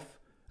wandered off,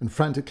 and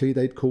frantically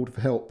they'd called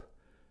for help.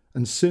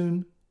 And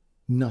soon,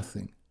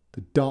 nothing.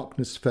 The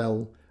darkness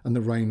fell and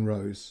the rain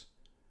rose.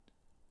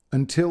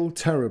 Until,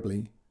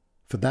 terribly,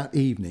 for that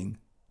evening,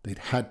 they'd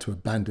had to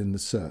abandon the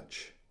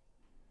search.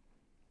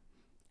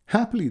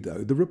 Happily,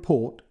 though, the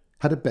report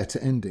had a better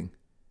ending,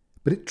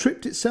 but it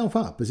tripped itself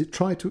up as it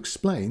tried to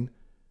explain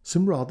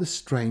some rather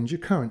strange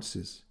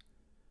occurrences.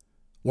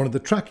 One of the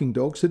tracking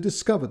dogs had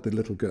discovered the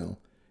little girl,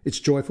 its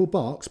joyful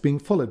barks being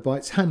followed by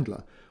its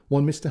handler,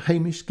 one Mr.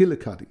 Hamish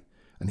Gillicuddy,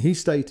 and he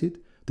stated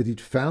that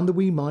he'd found the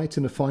wee mite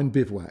in a fine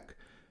bivouac,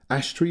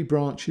 ash tree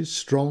branches,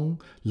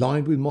 strong,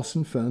 lined with moss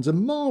and ferns, a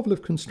marvel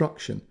of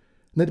construction,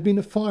 and there'd been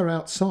a fire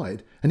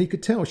outside, and he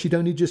could tell she'd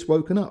only just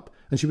woken up,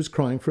 and she was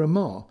crying for a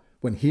ma,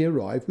 when he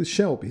arrived with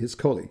Shelby, his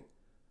collie.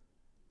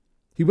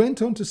 He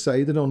went on to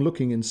say that on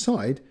looking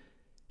inside,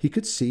 he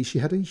could see she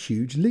had a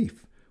huge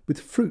leaf, with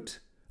fruit,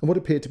 and what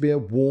appeared to be a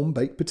warm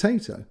baked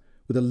potato,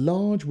 with a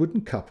large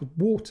wooden cup of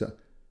water.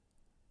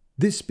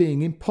 This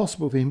being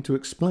impossible for him to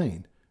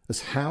explain,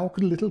 as how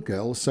could a little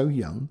girl so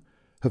young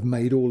have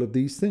made all of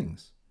these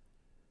things?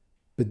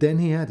 But then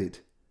he added,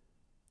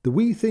 the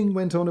wee thing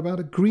went on about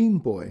a green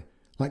boy,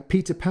 like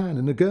Peter Pan,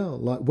 and a girl,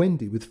 like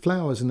Wendy, with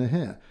flowers in her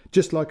hair,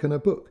 just like in her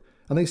book,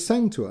 and they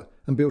sang to her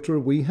and built her a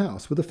wee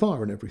house with a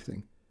fire and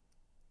everything.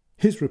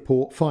 His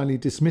report finally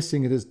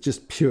dismissing it as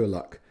just pure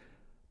luck.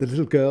 The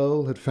little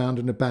girl had found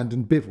an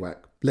abandoned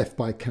bivouac left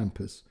by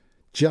campers.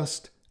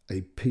 Just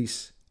a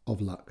piece of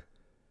luck.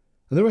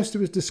 And the rest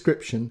of his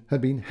description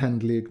had been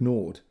handily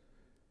ignored.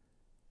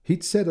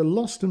 He'd said a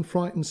lost and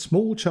frightened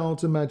small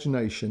child's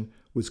imagination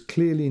was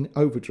clearly in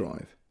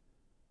overdrive.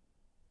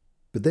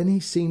 But then he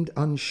seemed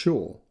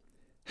unsure.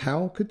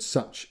 How could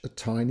such a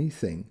tiny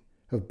thing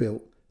have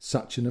built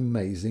such an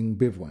amazing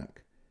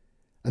bivouac?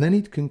 And then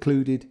he'd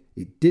concluded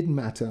it didn't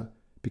matter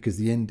because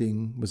the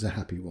ending was a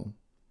happy one.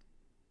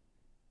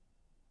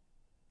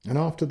 And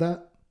after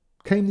that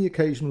came the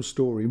occasional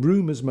story,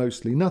 rumours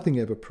mostly, nothing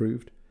ever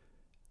proved,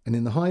 and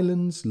in the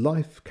Highlands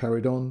life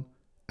carried on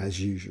as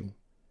usual.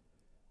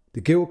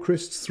 The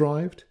Gilchrists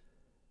thrived.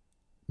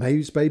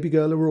 Maeve's baby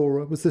girl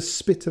Aurora was the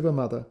spit of her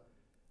mother,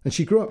 and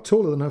she grew up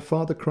taller than her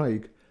father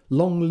Craig,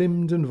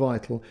 long-limbed and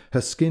vital,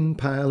 her skin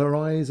pale, her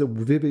eyes a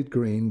vivid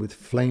green with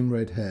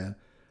flame-red hair,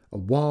 a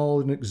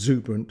wild and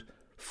exuberant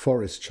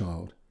forest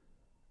child.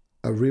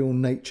 A real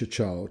nature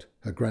child,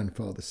 her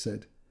grandfather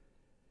said.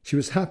 She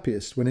was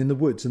happiest when in the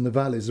woods and the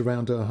valleys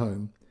around her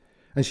home,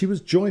 and she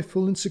was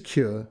joyful and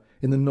secure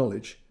in the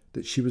knowledge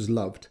that she was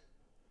loved.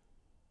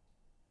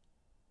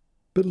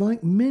 But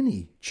like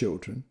many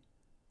children,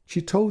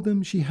 she told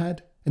them she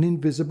had an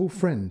invisible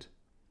friend.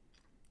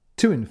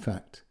 2, in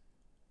fact,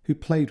 who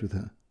played with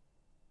her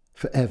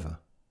forever.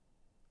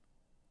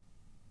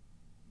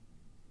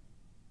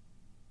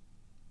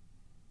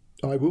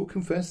 I will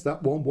confess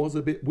that one was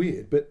a bit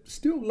weird, but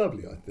still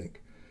lovely, I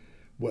think.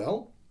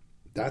 Well,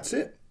 that's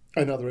it.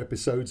 Another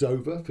episode's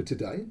over for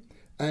today.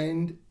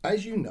 And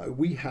as you know,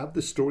 we have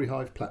the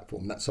Storyhive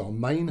platform. That's our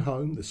main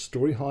home,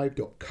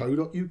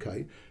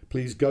 thestoryhive.co.uk.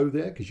 Please go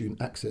there because you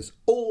can access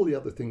all the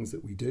other things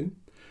that we do.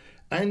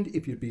 And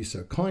if you'd be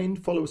so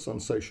kind, follow us on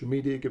social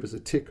media, give us a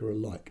tick or a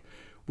like.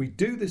 We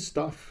do this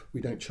stuff,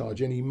 we don't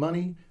charge any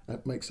money,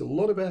 it makes a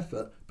lot of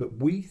effort, but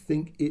we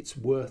think it's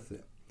worth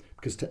it.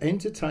 Because to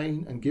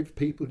entertain and give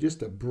people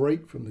just a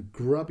break from the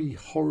grubby,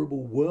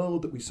 horrible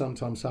world that we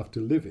sometimes have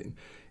to live in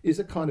is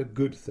a kind of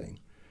good thing.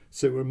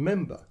 So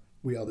remember,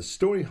 we are the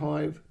Story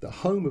Hive, the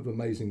home of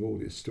amazing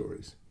audio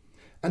stories.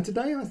 And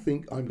today I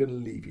think I'm going to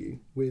leave you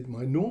with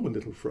my normal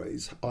little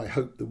phrase, I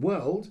hope the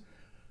world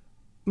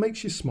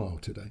makes you smile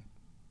today.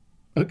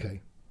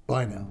 Okay,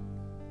 bye now.